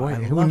favorite. Like,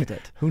 I loved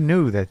it. Who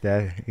knew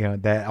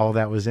that all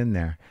that was in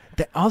there?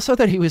 Also,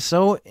 that he was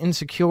so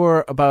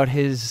insecure about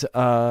his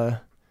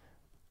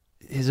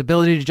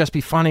ability to just be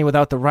funny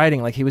without the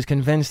writing. Like, he was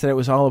convinced that it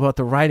was all about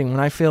the writing,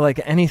 when I feel like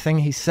anything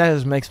he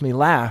says makes me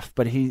laugh.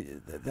 But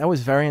that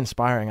was very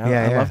inspiring.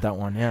 I love that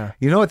one. Yeah.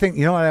 You know what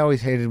I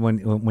always hated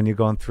when you're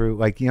going through,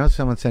 like,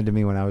 someone said to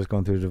me when I was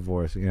going through a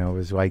divorce, it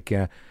was like,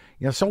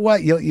 so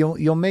what?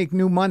 You'll make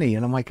new money.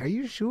 And I'm like, are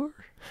you sure?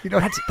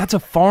 That's a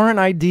foreign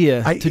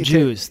idea to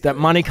Jews, that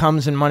money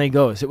comes and money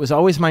goes. It was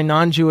always my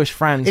non-Jewish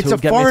friends who would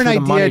get me through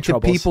the money troubles. It's a foreign idea to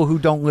people who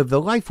don't live the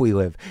life we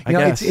live.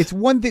 It's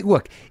one thing.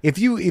 Look, if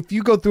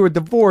you go through a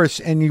divorce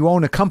and you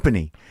own a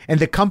company and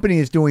the company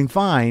is doing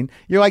fine,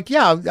 you're like,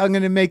 yeah, I'm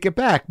going to make it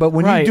back. But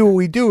when you do what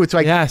we do, it's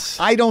like,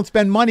 I don't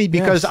spend money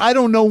because I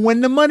don't know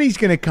when the money's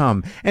going to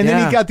come. And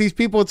then you got these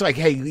people. It's like,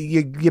 hey,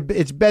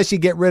 it's best you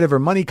get rid of her.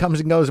 Money comes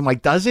and goes. I'm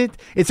like, does it?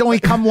 It's only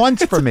come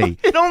once for me.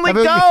 It only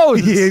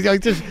goes.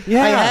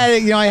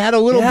 I had a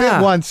little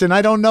bit once, and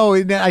I don't know.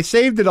 I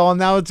saved it all, and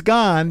now it's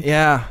gone.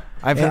 Yeah,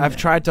 I've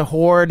tried to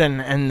hoard,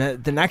 and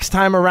the next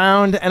time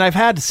around, and I've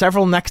had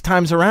several next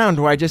times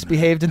around where I just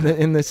behaved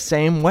in the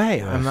same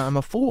way. I'm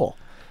a fool.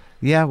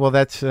 Yeah, well,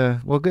 that's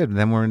good.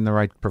 Then we're in the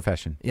right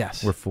profession.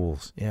 Yes, we're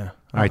fools. Yeah.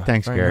 All right,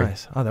 thanks, Gary.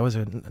 Nice. Oh, that was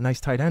a nice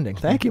tight ending.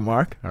 Thank you,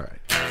 Mark. All right.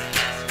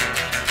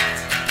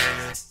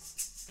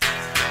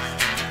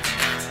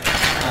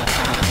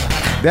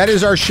 That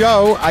is our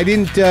show. I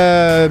didn't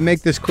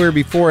make this clear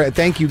before.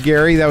 Thank you,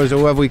 Gary. That was a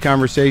lovely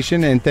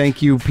conversation. And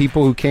thank you,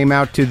 people who came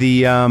out to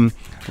the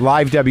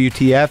live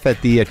WTF at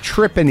the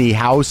Tripany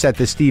House at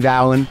the Steve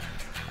Allen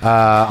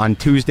on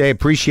Tuesday.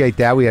 Appreciate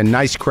that. We had a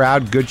nice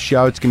crowd, good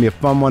show. It's going to be a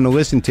fun one to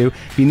listen to.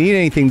 If you need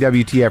anything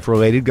WTF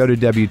related, go to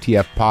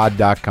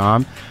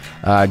WTFpod.com.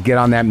 Get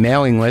on that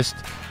mailing list.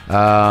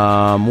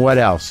 What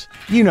else?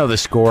 You know the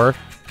score.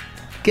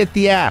 Get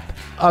the app.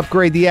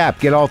 Upgrade the app.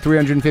 Get all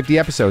 350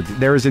 episodes.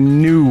 There is a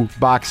new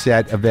box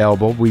set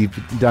available.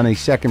 We've done a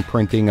second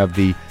printing of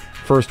the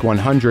first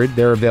 100.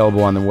 They're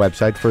available on the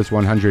website. First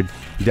 100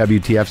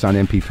 WTFs on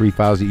MP3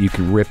 files that you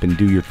can rip and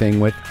do your thing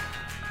with.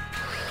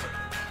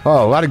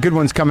 Oh, a lot of good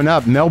ones coming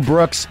up. Mel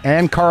Brooks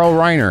and Carl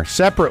Reiner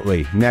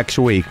separately next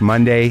week,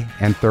 Monday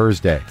and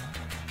Thursday.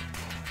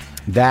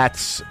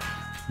 That's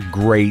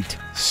great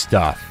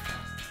stuff.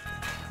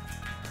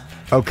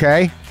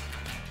 Okay?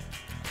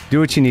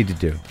 Do what you need to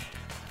do.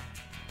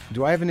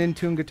 Do I have an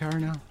in-tune guitar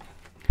now?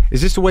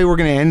 Is this the way we're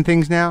going to end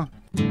things now?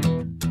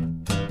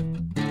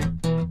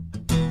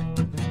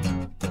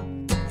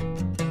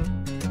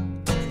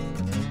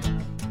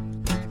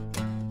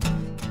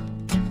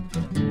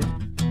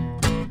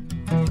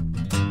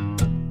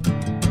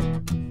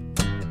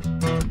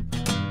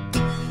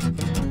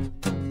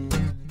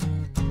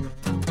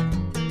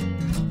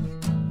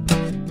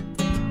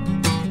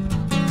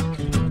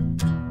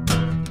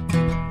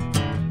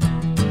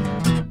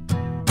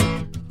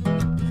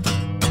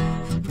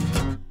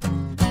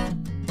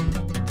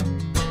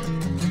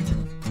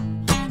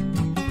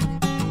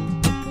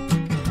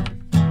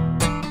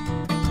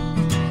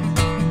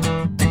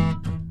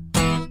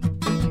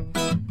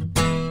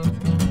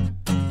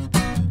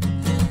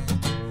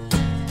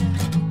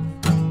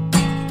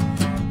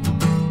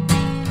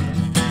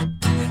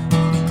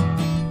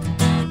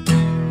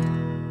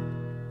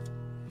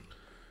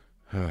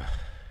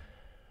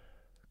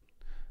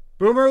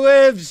 Boomer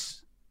lives!